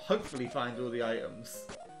hopefully find all the items.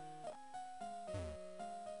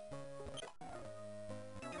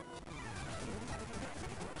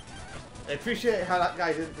 I appreciate how that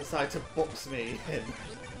guy didn't decide to box me in.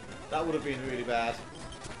 That would have been really bad.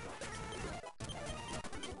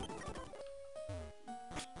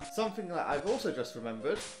 Something that I've also just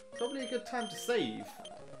remembered, probably a good time to save.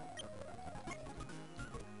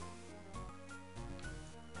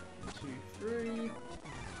 2, 3.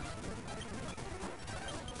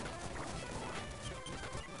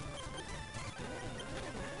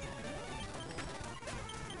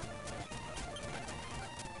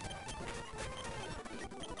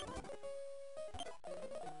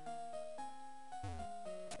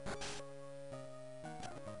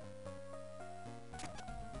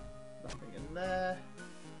 There.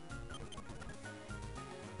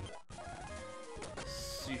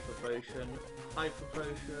 Super potion, hyper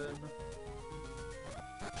potion.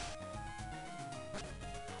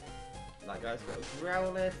 That guy's got a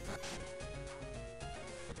Growlithe.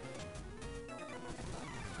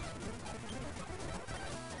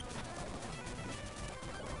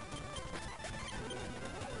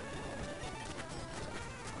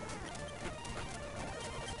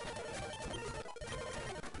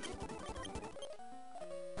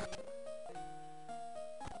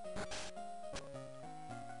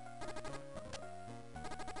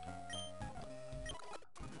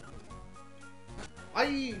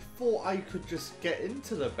 I thought I could just get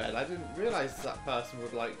into the bed. I didn't realise that person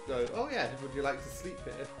would like go, oh yeah, would you like to sleep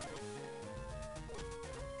here?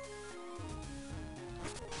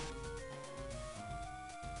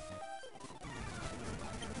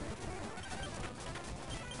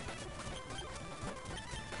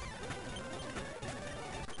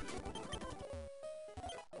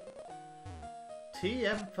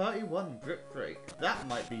 TM31 Brick Break. That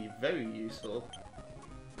might be very useful.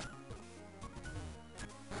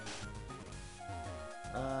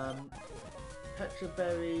 Petra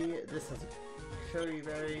Berry, this has a Cherry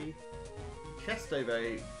Berry, Chesto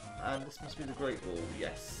Berry, and this must be the Great Ball,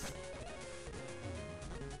 yes.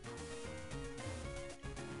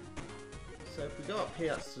 So if we go up here,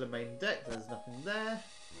 that's to the main deck, there's nothing there.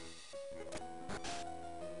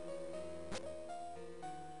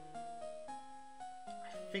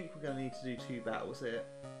 I think we're going to need to do 2 battles here.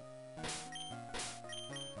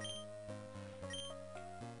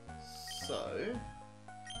 So...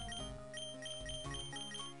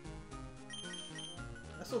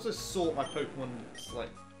 let's also sort my Pokemon's, like,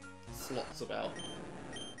 slots about.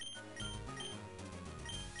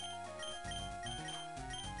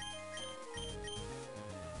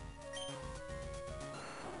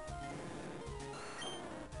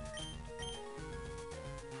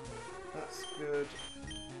 That's good.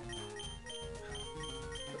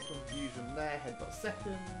 Got confusion there, headbutt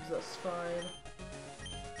seconds, that's fine.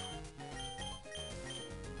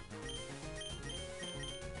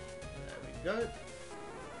 There we go.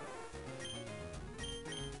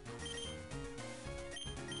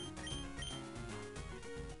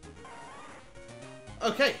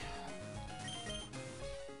 Okay.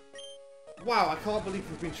 Wow, I can't believe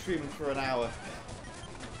we've been streaming for an hour.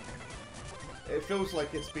 It feels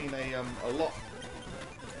like it's been a lot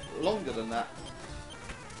longer than that.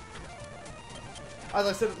 As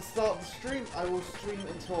I said at the start of the stream, I will stream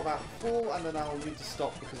until about 4 and then I'll need to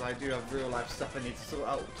stop because I do have real life stuff I need to sort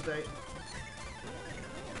out today.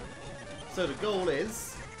 So the goal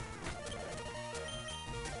is...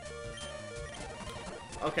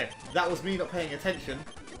 Okay, that was me not paying attention.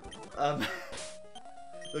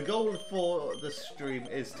 The goal for the stream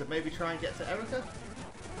is to maybe try and get to Erica.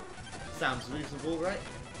 Sounds reasonable, right?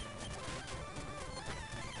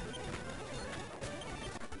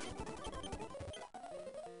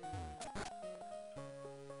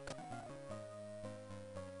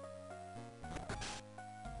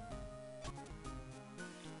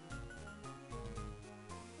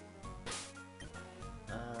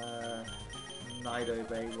 Nido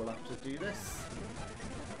Bay will have to do this.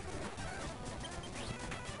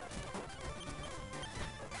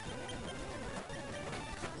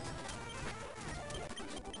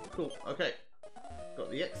 Cool, okay.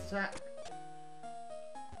 Got the X attack.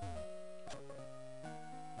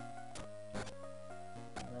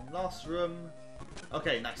 And then last room.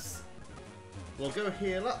 Okay, nice. We'll go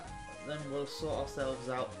heal up, then we'll sort ourselves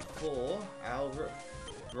out for our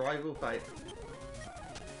rival fight.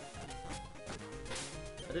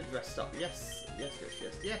 I did rest up, yes. Yes, yes,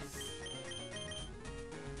 yes, yes.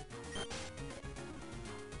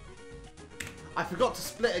 I forgot to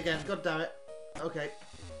split again, god damn it. Okay.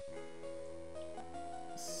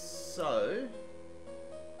 So,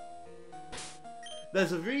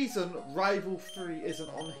 there's a reason Rival 3 isn't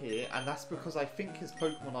on here, and that's because I think his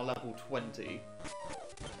Pokemon are level 20.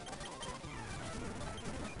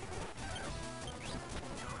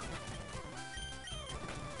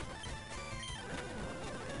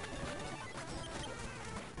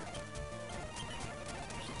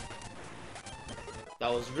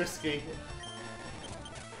 That was risky.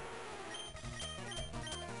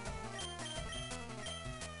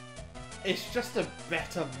 It's just a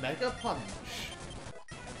better Mega Punch.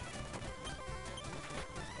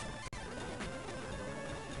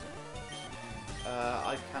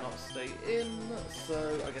 I cannot stay in,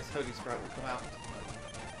 so I guess Holy Sprout will come out.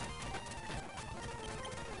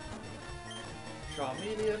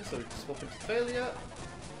 Charmeleon, so we can swap into Failure.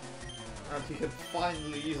 And he can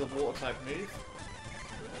finally use a Water type move.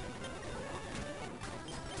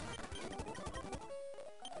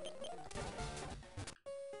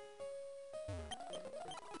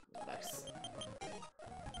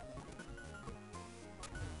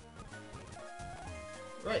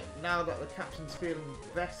 Right, now that the captain's feeling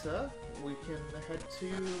better, we can head to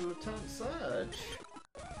Lieutenant Surge.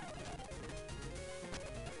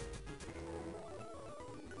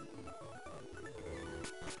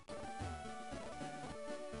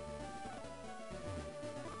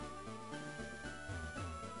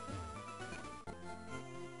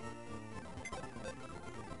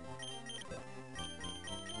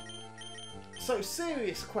 So,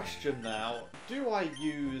 serious question now, do I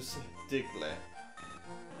use Diglett?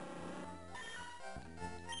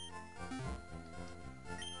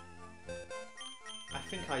 I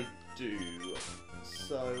think I do.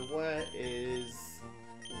 So where is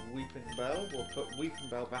Weeping Bell? We'll put Weeping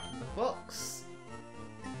Bell back in the box.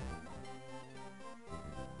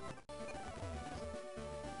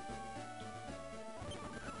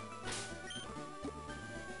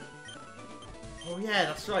 Oh yeah,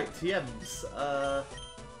 that's right, TMs.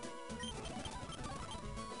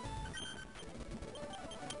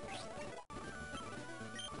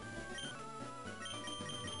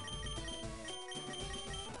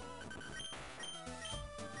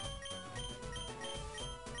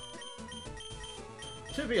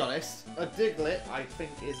 To be honest, a Diglett, I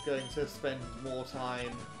think, is going to spend more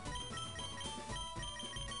time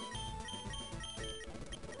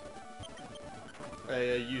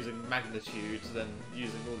using Magnitude than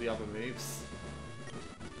using all the other moves.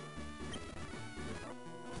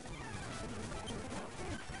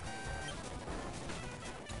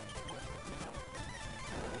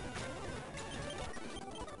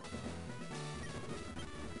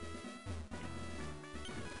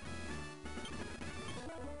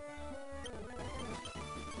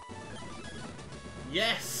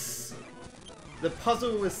 Yes! The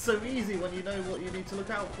puzzle is so easy when you know what you need to look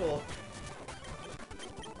out for.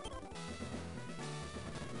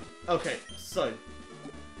 Okay, so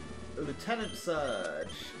Lieutenant Surge.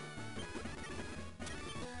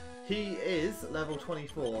 He is level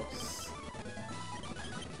 24.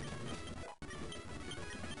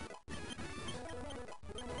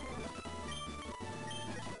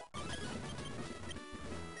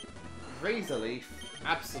 Razor Leaf,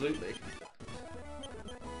 absolutely.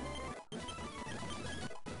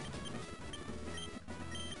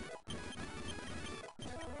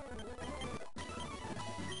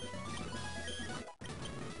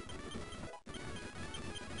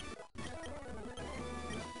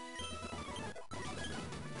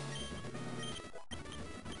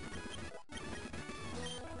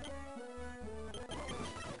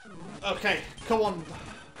 Okay, come on,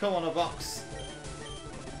 a box.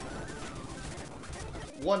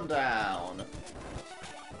 One down.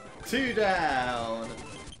 Two down.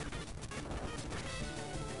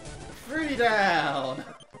 Three down.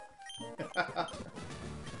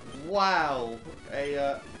 Wow,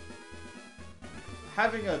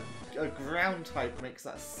 having a ground type makes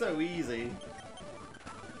that so easy.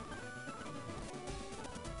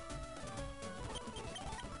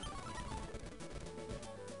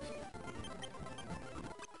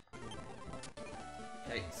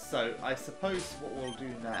 Okay, so I suppose what we'll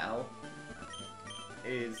do now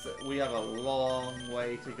is we have a long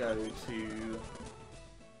way to go to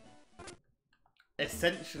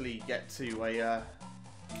essentially get to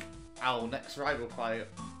our next rival fight.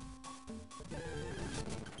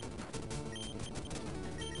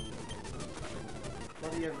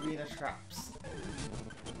 Bloody arena traps.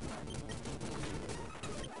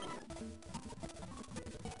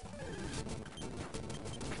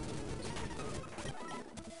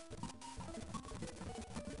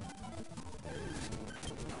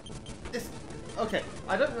 Okay,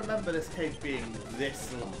 I don't remember this cave being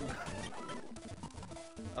this long.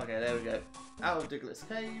 Okay, there we go. Out of Diglett's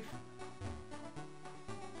cave.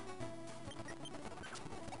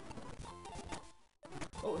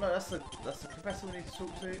 Oh no, that's the professor we need to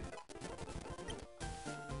talk to.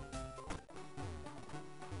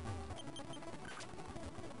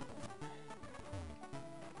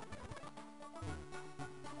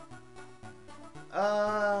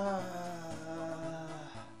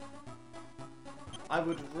 I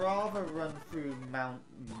would rather run through Mount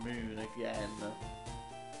Moon again.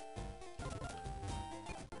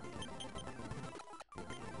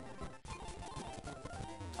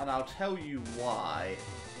 And I'll tell you why.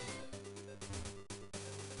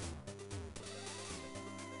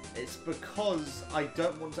 It's because I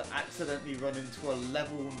don't want to accidentally run into a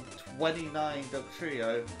level 29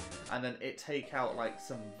 Dugtrio and then it take out like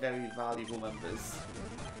some very valuable members.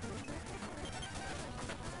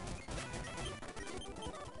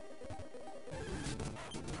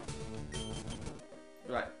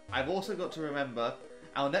 Right, I've also got to remember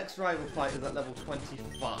our next rival fight is at level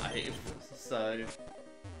 25, so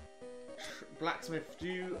Blacksmith,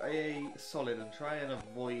 do a solid and try and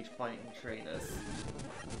avoid fighting trainers.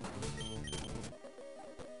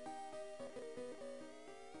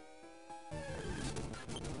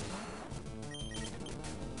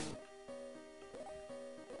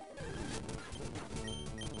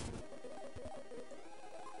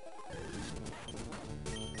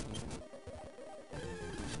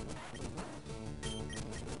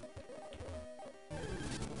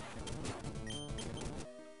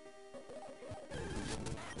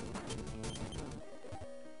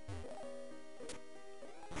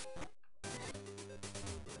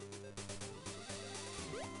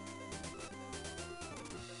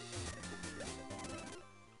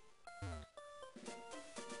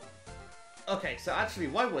 Okay, so actually,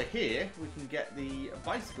 while we're here, we can get the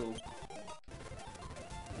bicycle.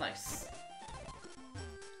 Nice.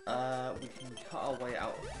 We can cut our way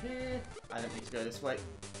out of here. I don't need to go this way.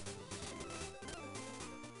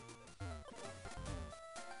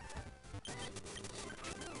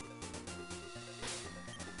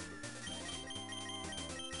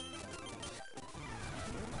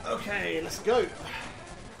 Okay, let's go.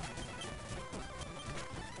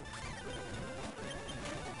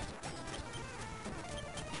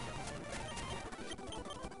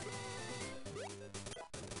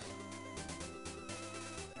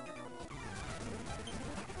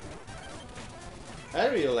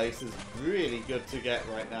 Aerial Ace is really good to get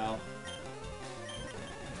right now.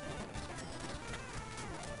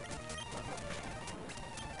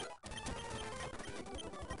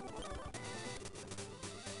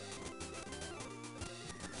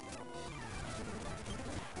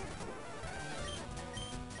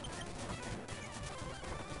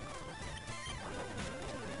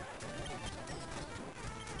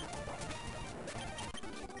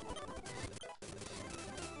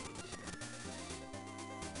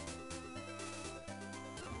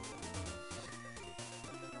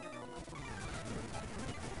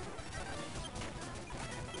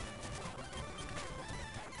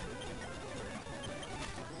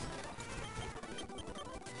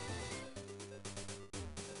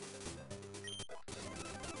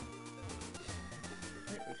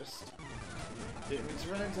 Didn't mean to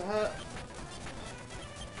run into her.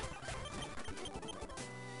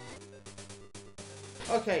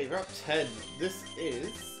 Okay, Route 10. This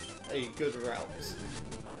is a good route.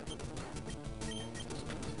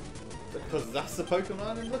 Because that's the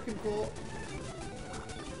Pokemon I'm looking for.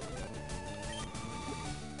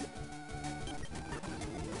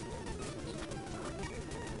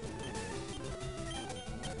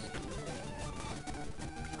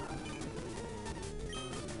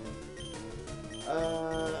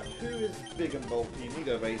 Who is big and bulky?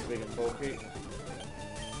 Nido's big and bulky.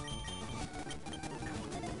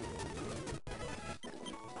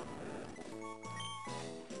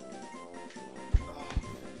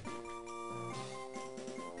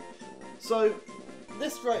 So,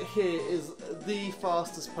 this right here is the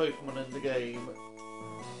fastest Pokemon in the game.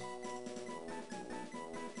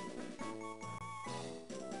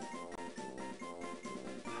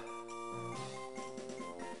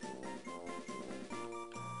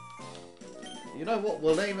 You know what?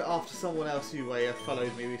 We'll name it after someone else who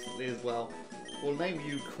followed me recently as well. We'll name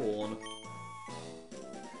you Corn.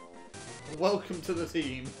 Welcome to the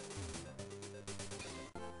team.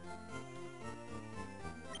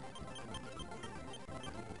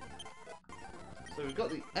 So we've got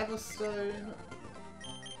the Everstone.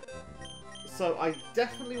 So I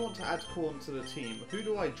definitely want to add Corn to the team. Who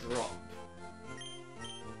do I drop?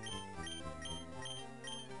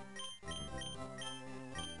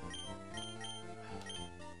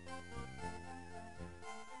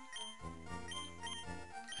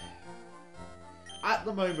 At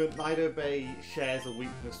the moment, Nidobe shares a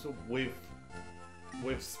weakness with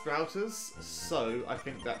Sprouters, so I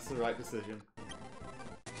think that's the right decision.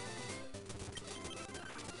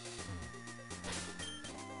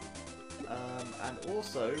 And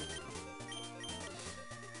also,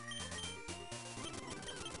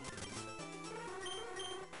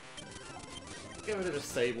 get rid of the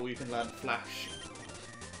Sable, you can learn Flash.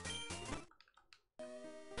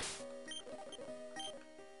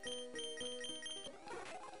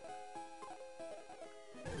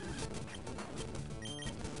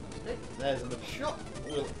 Okay, there's another shot.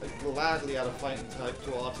 We'll gladly add a fighting type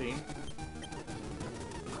to our team.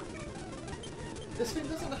 This thing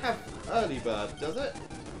doesn't have early bird, does it?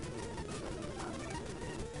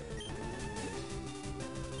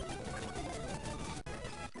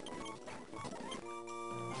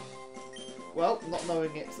 Well, not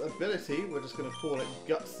knowing its ability, we're just going to call it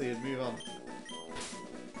Gutsy and move on.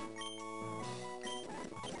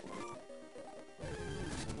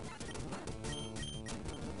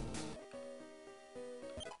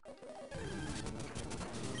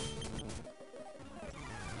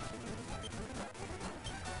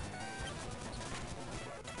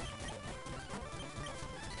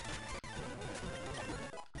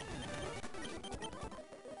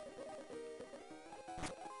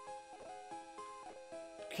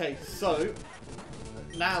 Okay, so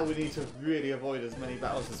now we need to really avoid as many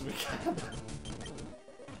battles as we can.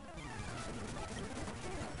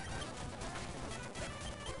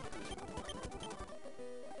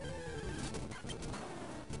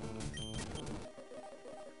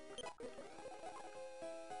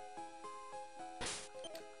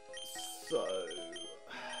 So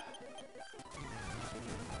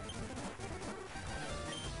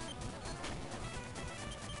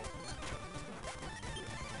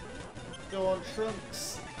go on,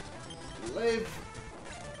 Trunks. Live.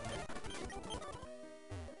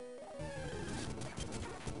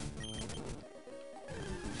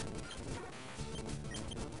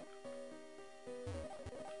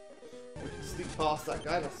 We can sneak past that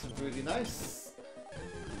guy, that's really nice.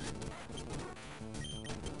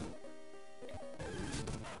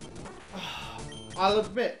 I'll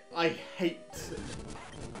admit, I hate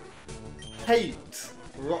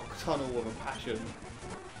Rock Tunnel with a passion.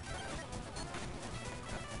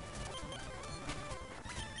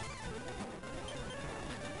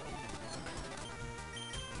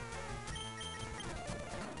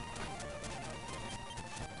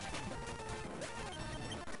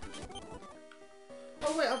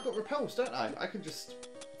 Oh wait, I've got repels, don't I? I can just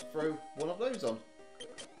throw one of those on.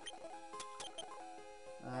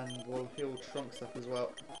 And we'll heal Trunks up as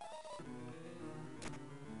well.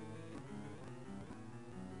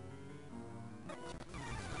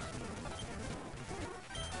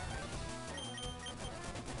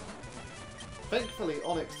 Thankfully,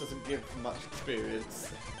 Onyx doesn't give much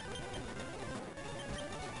experience.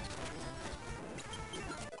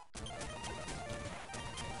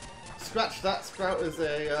 Scratch that, Sprout is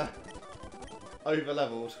a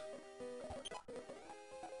over-leveled.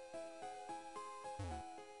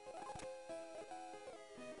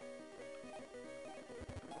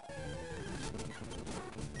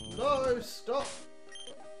 No, stop!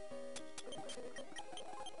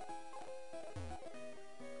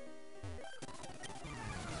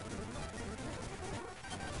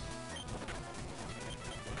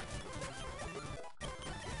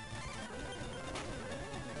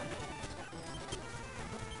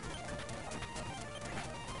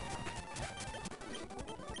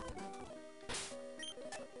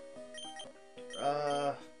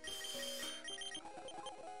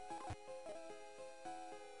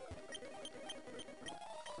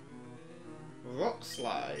 Rock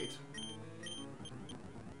slide.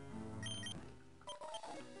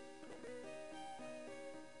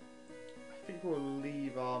 I think we'll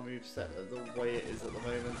leave our moveset the way it is at the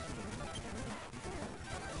moment.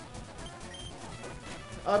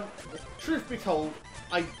 Truth be told,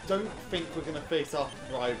 I don't think we're going to face our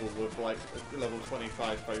rival with like a level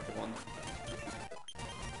 25 Pokemon.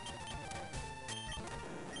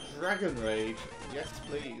 Dragon Rage, yes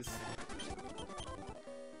please.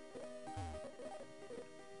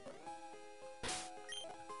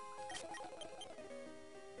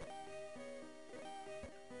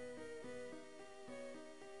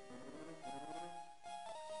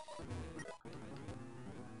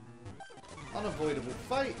 Unavoidable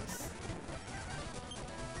fights.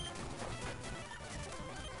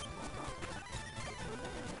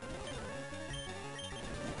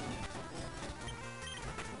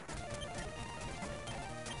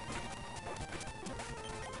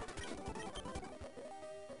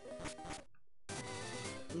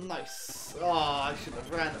 Nice. Oh, I should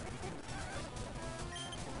have ran.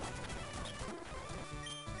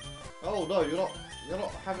 Oh no, you're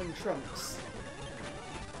not having trunks.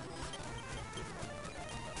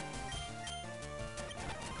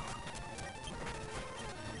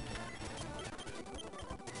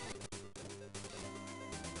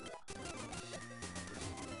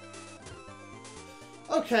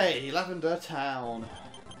 Okay, Lavender Town.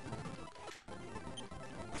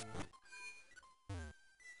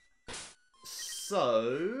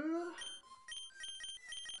 So...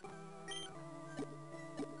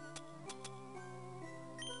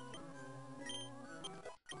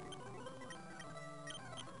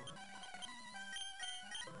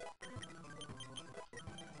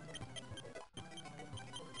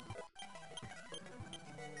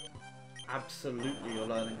 absolutely, you're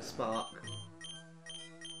learning Spark.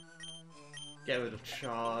 Get rid of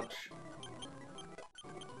Charge.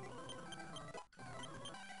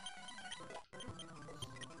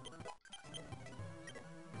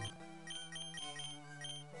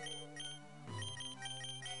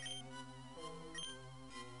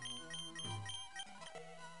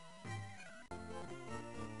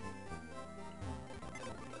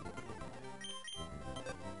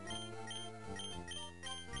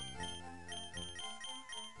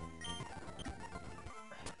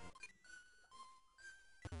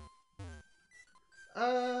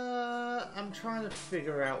 I'm trying to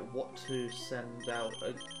figure out what to send out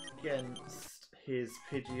against his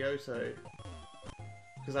Pidgeotto.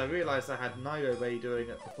 Because I realised I had Nidobe doing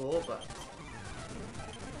it before, but...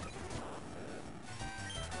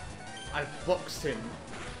 I boxed him.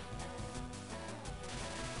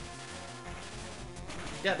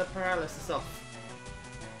 Get the paralysis off.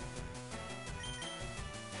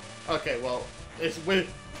 Okay, well,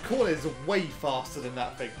 Corn is way faster than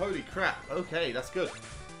that thing. Holy crap. Okay, that's good.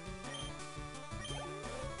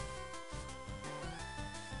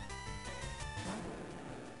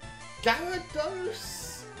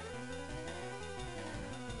 Gyarados?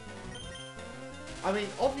 I mean,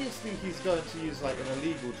 obviously he's going to use like an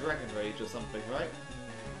illegal Dragon Rage or something, right?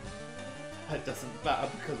 It doesn't matter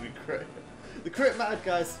because we crit. The crit mattered,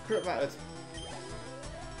 guys. Crit mattered.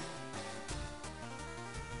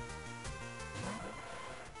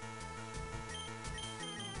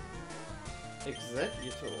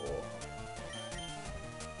 Executor.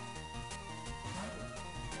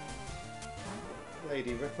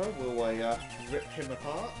 Lady Ripper, will I rip him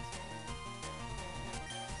apart?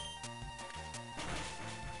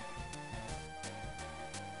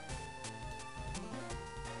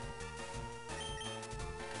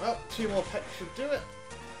 Well, 2 more pecks should do it.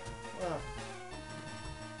 Ah.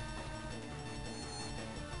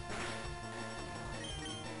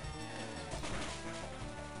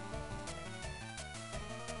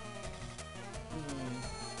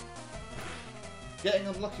 Getting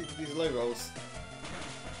unlucky with these low rolls.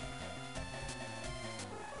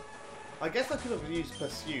 I guess I could have used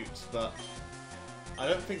Pursuit, but I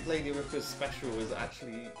don't think Lady Ripper's special is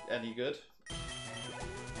actually any good.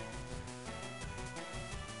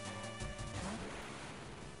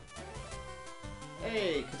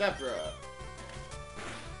 Hey, Kadabra!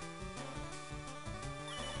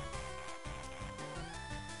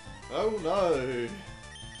 Oh no!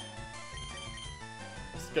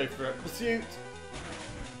 Let's go for it. Pursuit!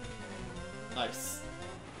 Nice.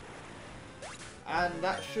 And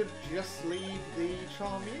that should just leave the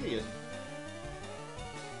Charmeleon,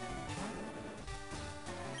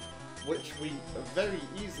 which we very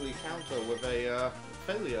easily counter with a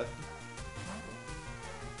failure.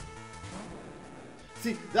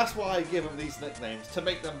 See, that's why I give them these nicknames, to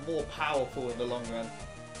make them more powerful in the long run.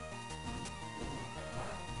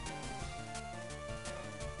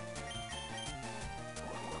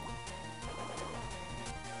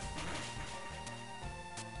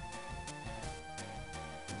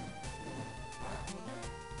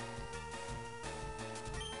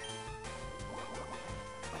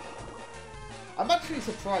 I'm actually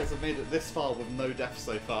surprised I've made it this far with no deaths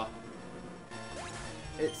so far.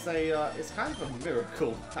 It's kind of a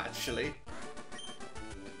miracle, actually.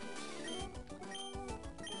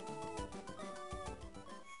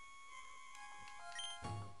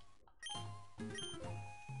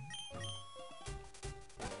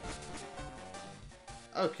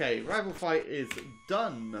 Okay, rival fight is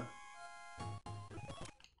done.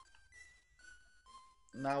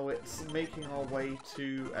 Now it's making our way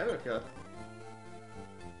to Erica.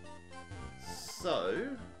 So...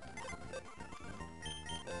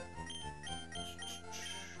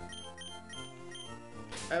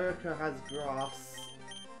 Erica has grass.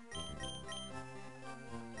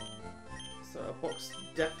 So a box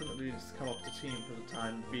definitely needs to come off the team for the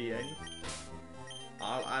time being.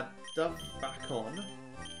 I'll add Dove back on.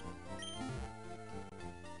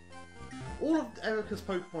 All of Erica's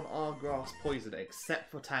Pokemon are grass poison except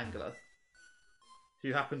for Tangela,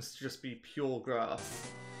 who happens to just be pure grass.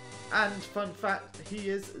 And fun fact, he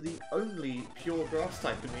is the only pure grass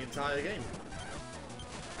type in the entire game.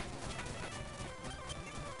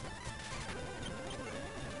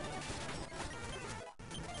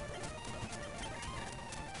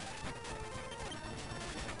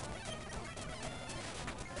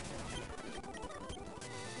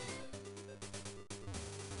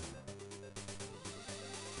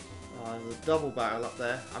 There's a double barrel up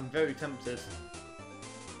there. I'm very tempted.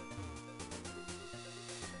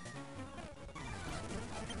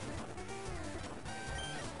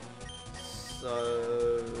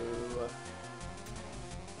 So...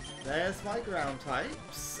 there's my ground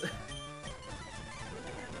types.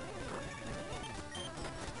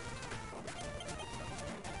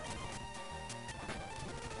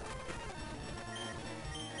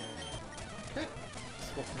 Okay,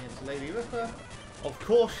 swapping into Lady Ripper. Of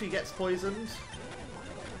course she gets poisoned.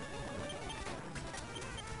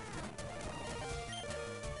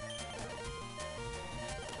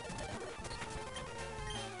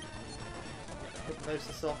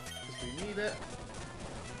 Hypnosis off because we need it.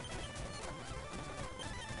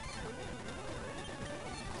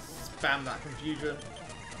 Spam that confusion.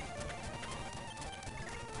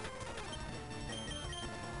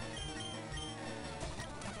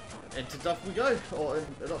 Into Dove we go, or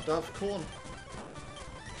not Dove, Corn.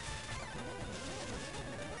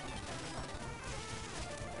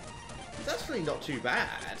 It's actually not too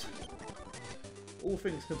bad. All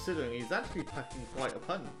things considering, he's actually packing quite a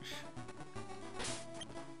punch.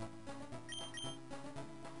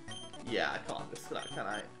 Yeah, I can't miss that, can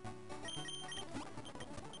I?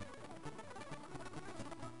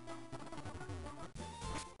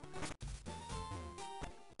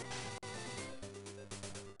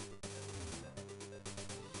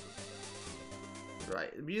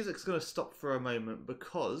 Right, the music's going to stop for a moment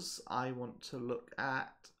because I want to look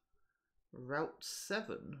at Route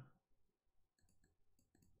 7.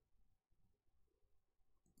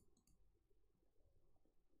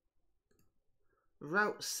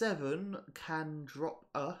 Route 7 can drop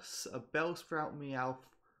us a Bellsprout, Meowth,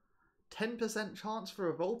 10% chance for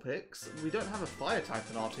a Vulpix. We don't have a Fire type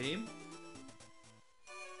in our team.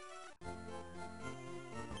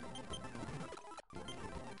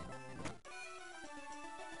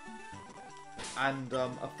 And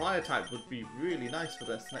a Fire type would be really nice for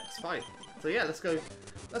this next fight. So yeah, let's go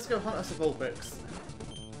hunt us a Vulpix.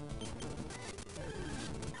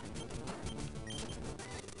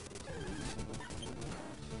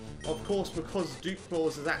 Of course, because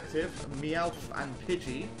Duplouse is active, Meowth and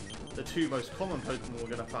Pidgey, the two most common Pokemon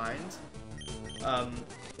we're going to find,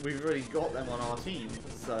 we've already got them on our team,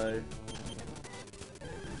 so...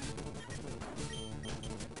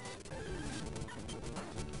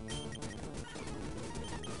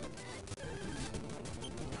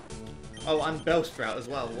 Oh, and Bellsprout as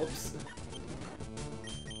well, whoops.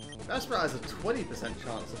 Bellsprout has a 20%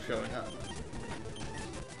 chance of showing up.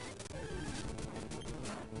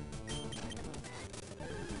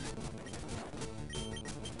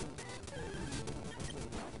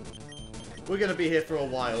 We're going to be here for a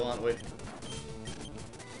while, aren't we?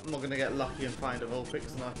 I'm not going to get lucky and find a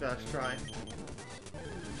Vulpix on our first try.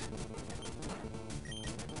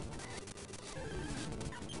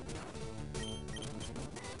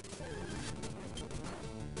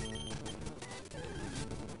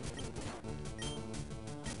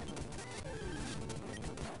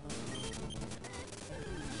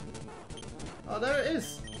 Oh, there it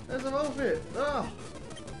is! There's a Vulpix! Oh!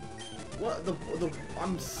 What the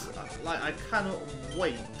like, I cannot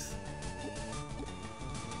wait.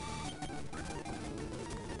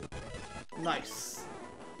 Nice.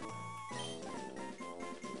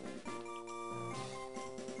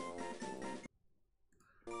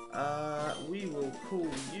 We will call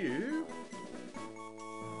you.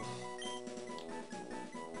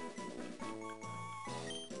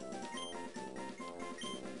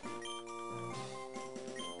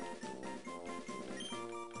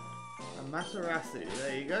 Amaterasu,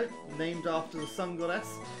 there you go. Named after the sun goddess.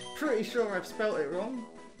 Pretty sure I've spelt it wrong.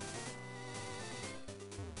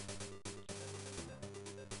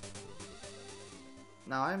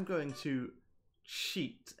 Now I'm going to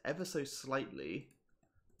cheat ever so slightly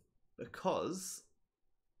because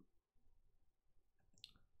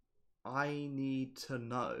I need to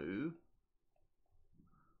know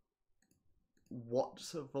what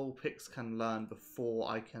Vulpix can learn before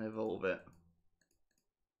I can evolve it.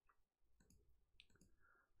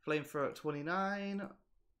 Flamethrower at 29.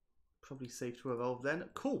 Probably safe to evolve then.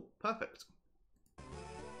 Cool. Perfect.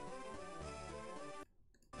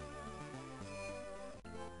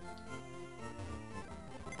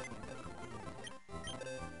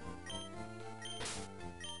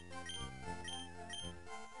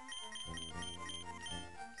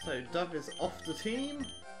 So Dove is off the team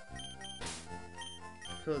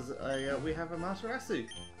because we have a Amaterasu.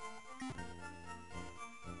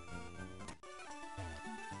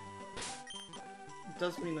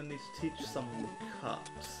 Does mean I need to teach someone cut.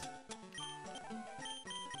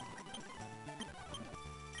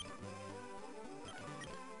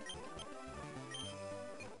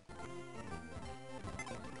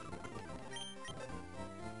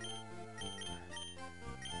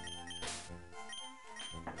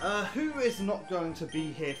 Who is not going to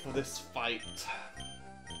be here for this fight?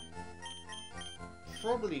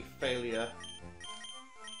 Probably Failure.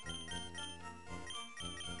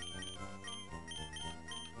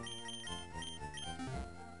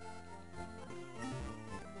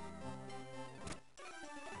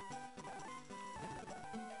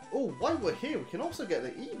 Oh, while we're here, we can also get the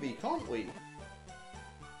Eevee, can't we?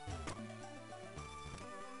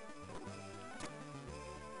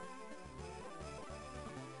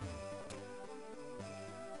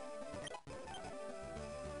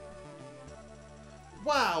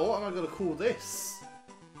 Wow, what am I going to call this?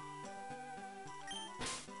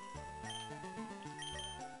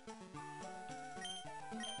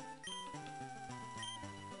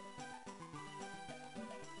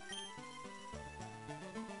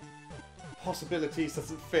 Possibilities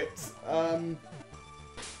doesn't fit.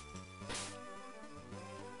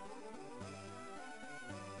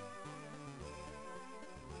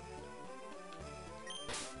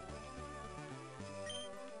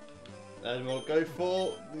 And we'll go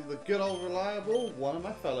for the good old reliable one of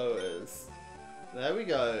my followers. There we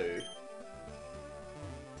go.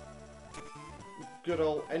 Good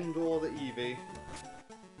old Endor the Eevee.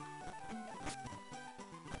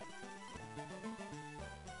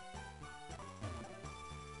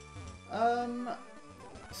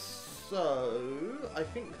 So I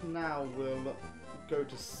think now we'll go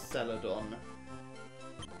to Celadon.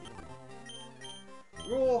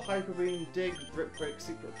 Roar, Hyper Beam, Dig, Brick Break,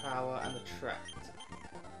 Secret Power, and Attract.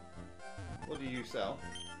 What do you sell?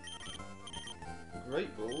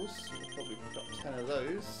 Great Balls. We'll probably pick up 10 of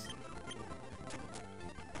those.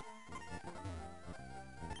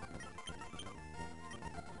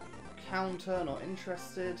 Counter, not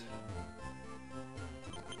interested.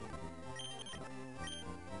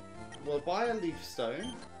 We'll buy a Leaf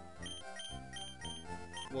Stone.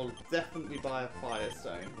 We'll definitely buy a Fire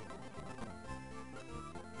Stone.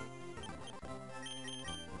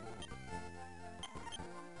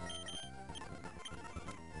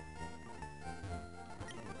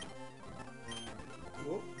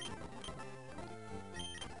 Whoop.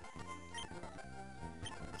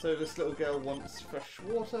 So this little girl wants fresh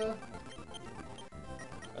water,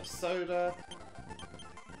 a soda,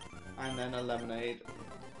 and then a lemonade.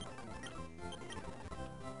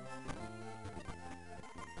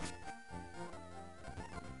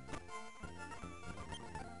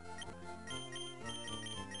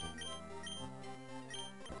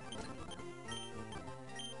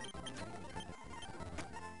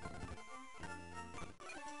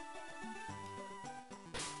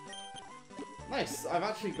 Nice! I've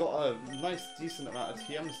actually got a nice decent amount of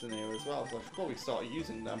TMs in here as well, so I should probably start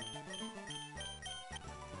using them.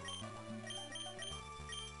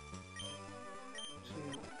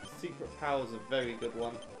 Secret Power's a very good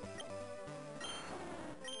one.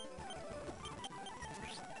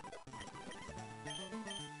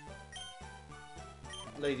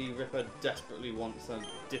 Lady Ripper desperately wants a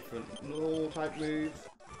different normal type move.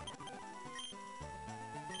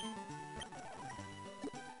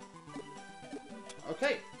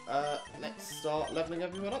 Okay, let's start leveling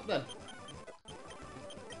everyone up then.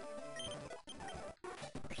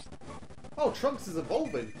 Oh, Trunks is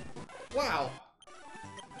evolving! Wow!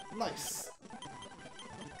 Nice!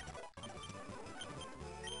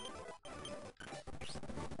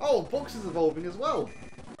 Oh, Box is evolving as well!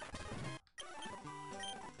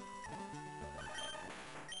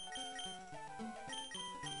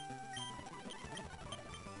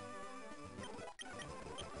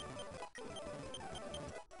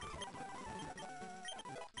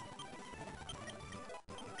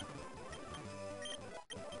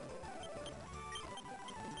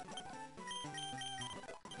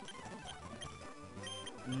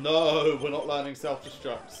 No, we're not learning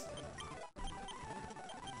self-destructs.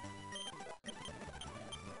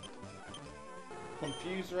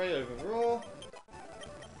 Confuse Ray over Raw.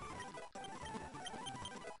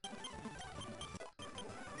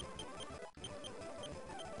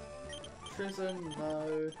 Prison,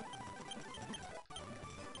 no.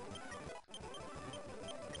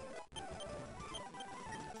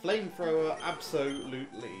 Flamethrower,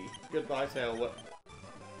 absolutely. Goodbye, Tail Whip.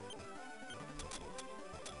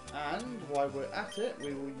 And while we're at it,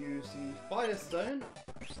 we will use the Firestone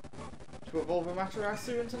to evolve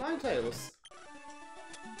Amaterasu into Ninetales.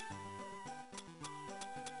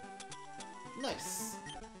 Nice.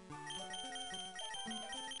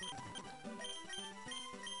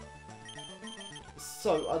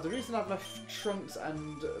 So, the reason I've left Trunks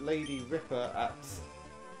and Lady Ripper at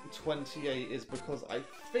 28 is because I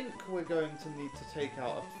think we're going to need to take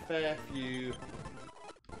out a fair few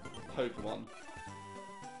Pokemon.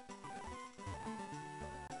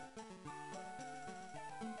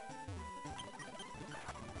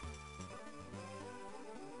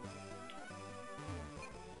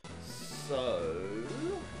 So...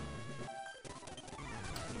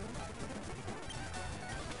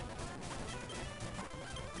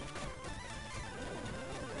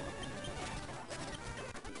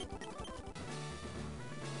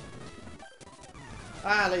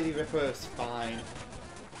 Ah, Lady Ripper is fine.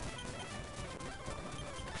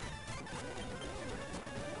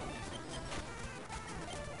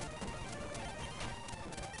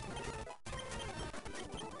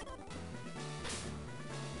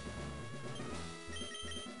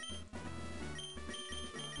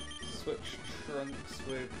 Switch Trunks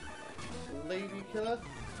with Lady Killer.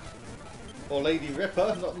 Or Lady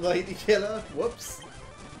Ripper, not Lady Killer. Whoops.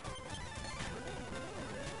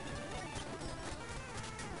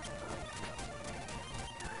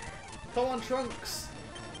 Come on, Trunks!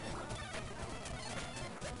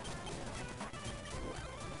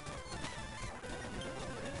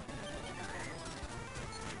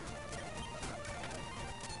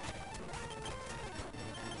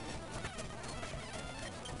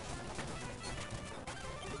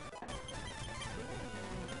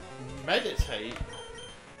 Meditate?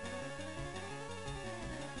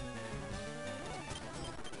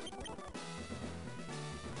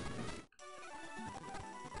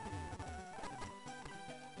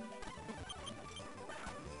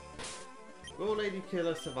 Will Lady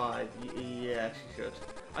Killer survive? Yeah, she should.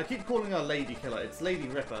 I keep calling her Lady Killer. It's Lady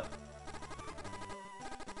Ripper.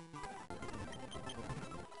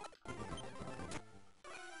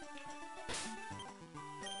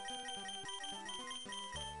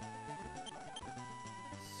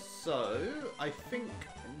 So, I think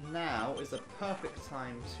now is a perfect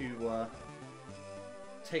time to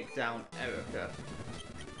take down Erica.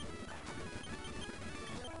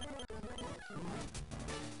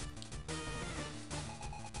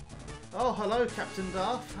 Oh, hello, Captain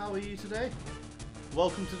Darth. How are you today?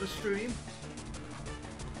 Welcome to the stream.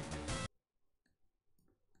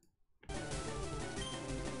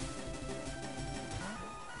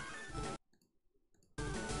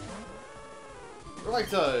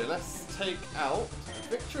 Righto, let's take out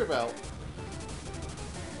Victory Belt.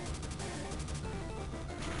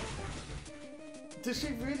 Does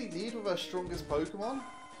she really lead with her strongest Pokemon?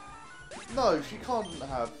 No, she can't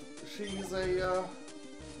have. She's a,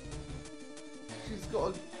 she's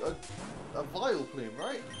got a Vileplume,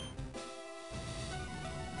 right?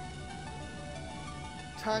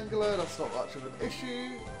 Tangler, that's not much of an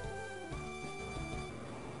issue.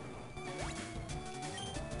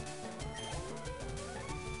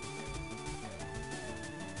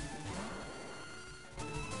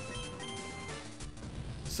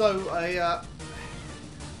 So,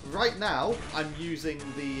 right now, I'm using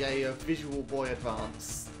the Visual Boy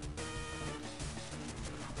Advance.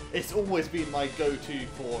 It's always been my go-to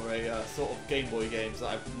for a sort of Game Boy games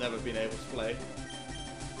that I've never been able to play.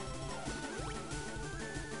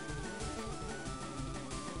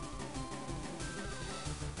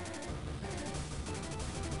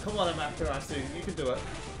 Come on, Amaterasu, you can do it.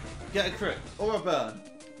 Get a crit, or a burn.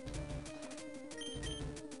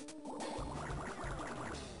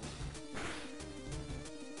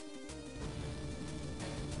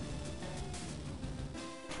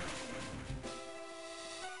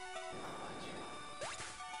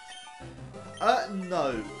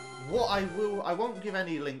 No. What I won't give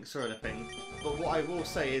any links or anything, but what I will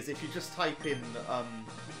say is if you just type in,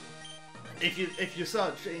 if you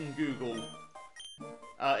search in Google,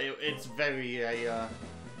 it's very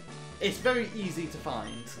easy to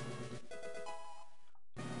find.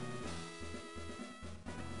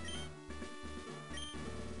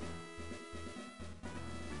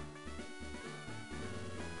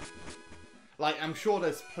 Like, I'm sure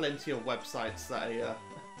there's plenty of websites that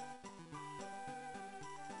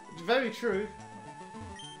very true.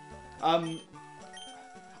 I'll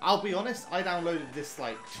be honest, I downloaded this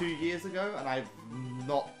like 2 years ago and I've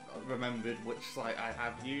not remembered which site I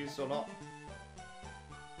have used or not.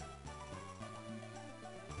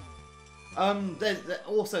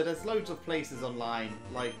 There's loads of places online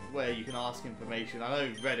like where you can ask information. I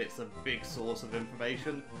know Reddit's a big source of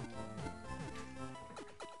information.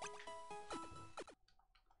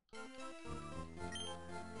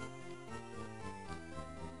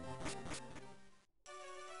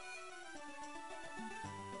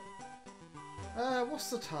 What's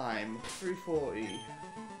the time? 3:40.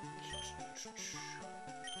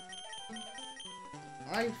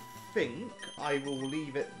 I think I will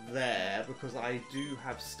leave it there because I do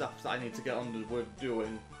have stuff that I need to get on with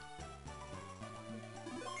doing.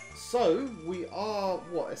 So, we are,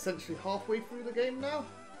 what, essentially halfway through the game now?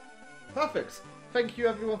 Perfect! Thank you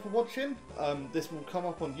everyone for watching. This will come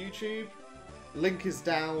up on YouTube. Link is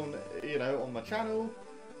down, you know, on my channel.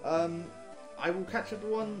 I will catch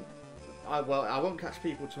everyone... well, I won't catch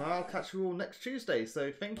people tomorrow, I'll catch you all next Tuesday,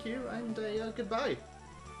 so thank you, and goodbye.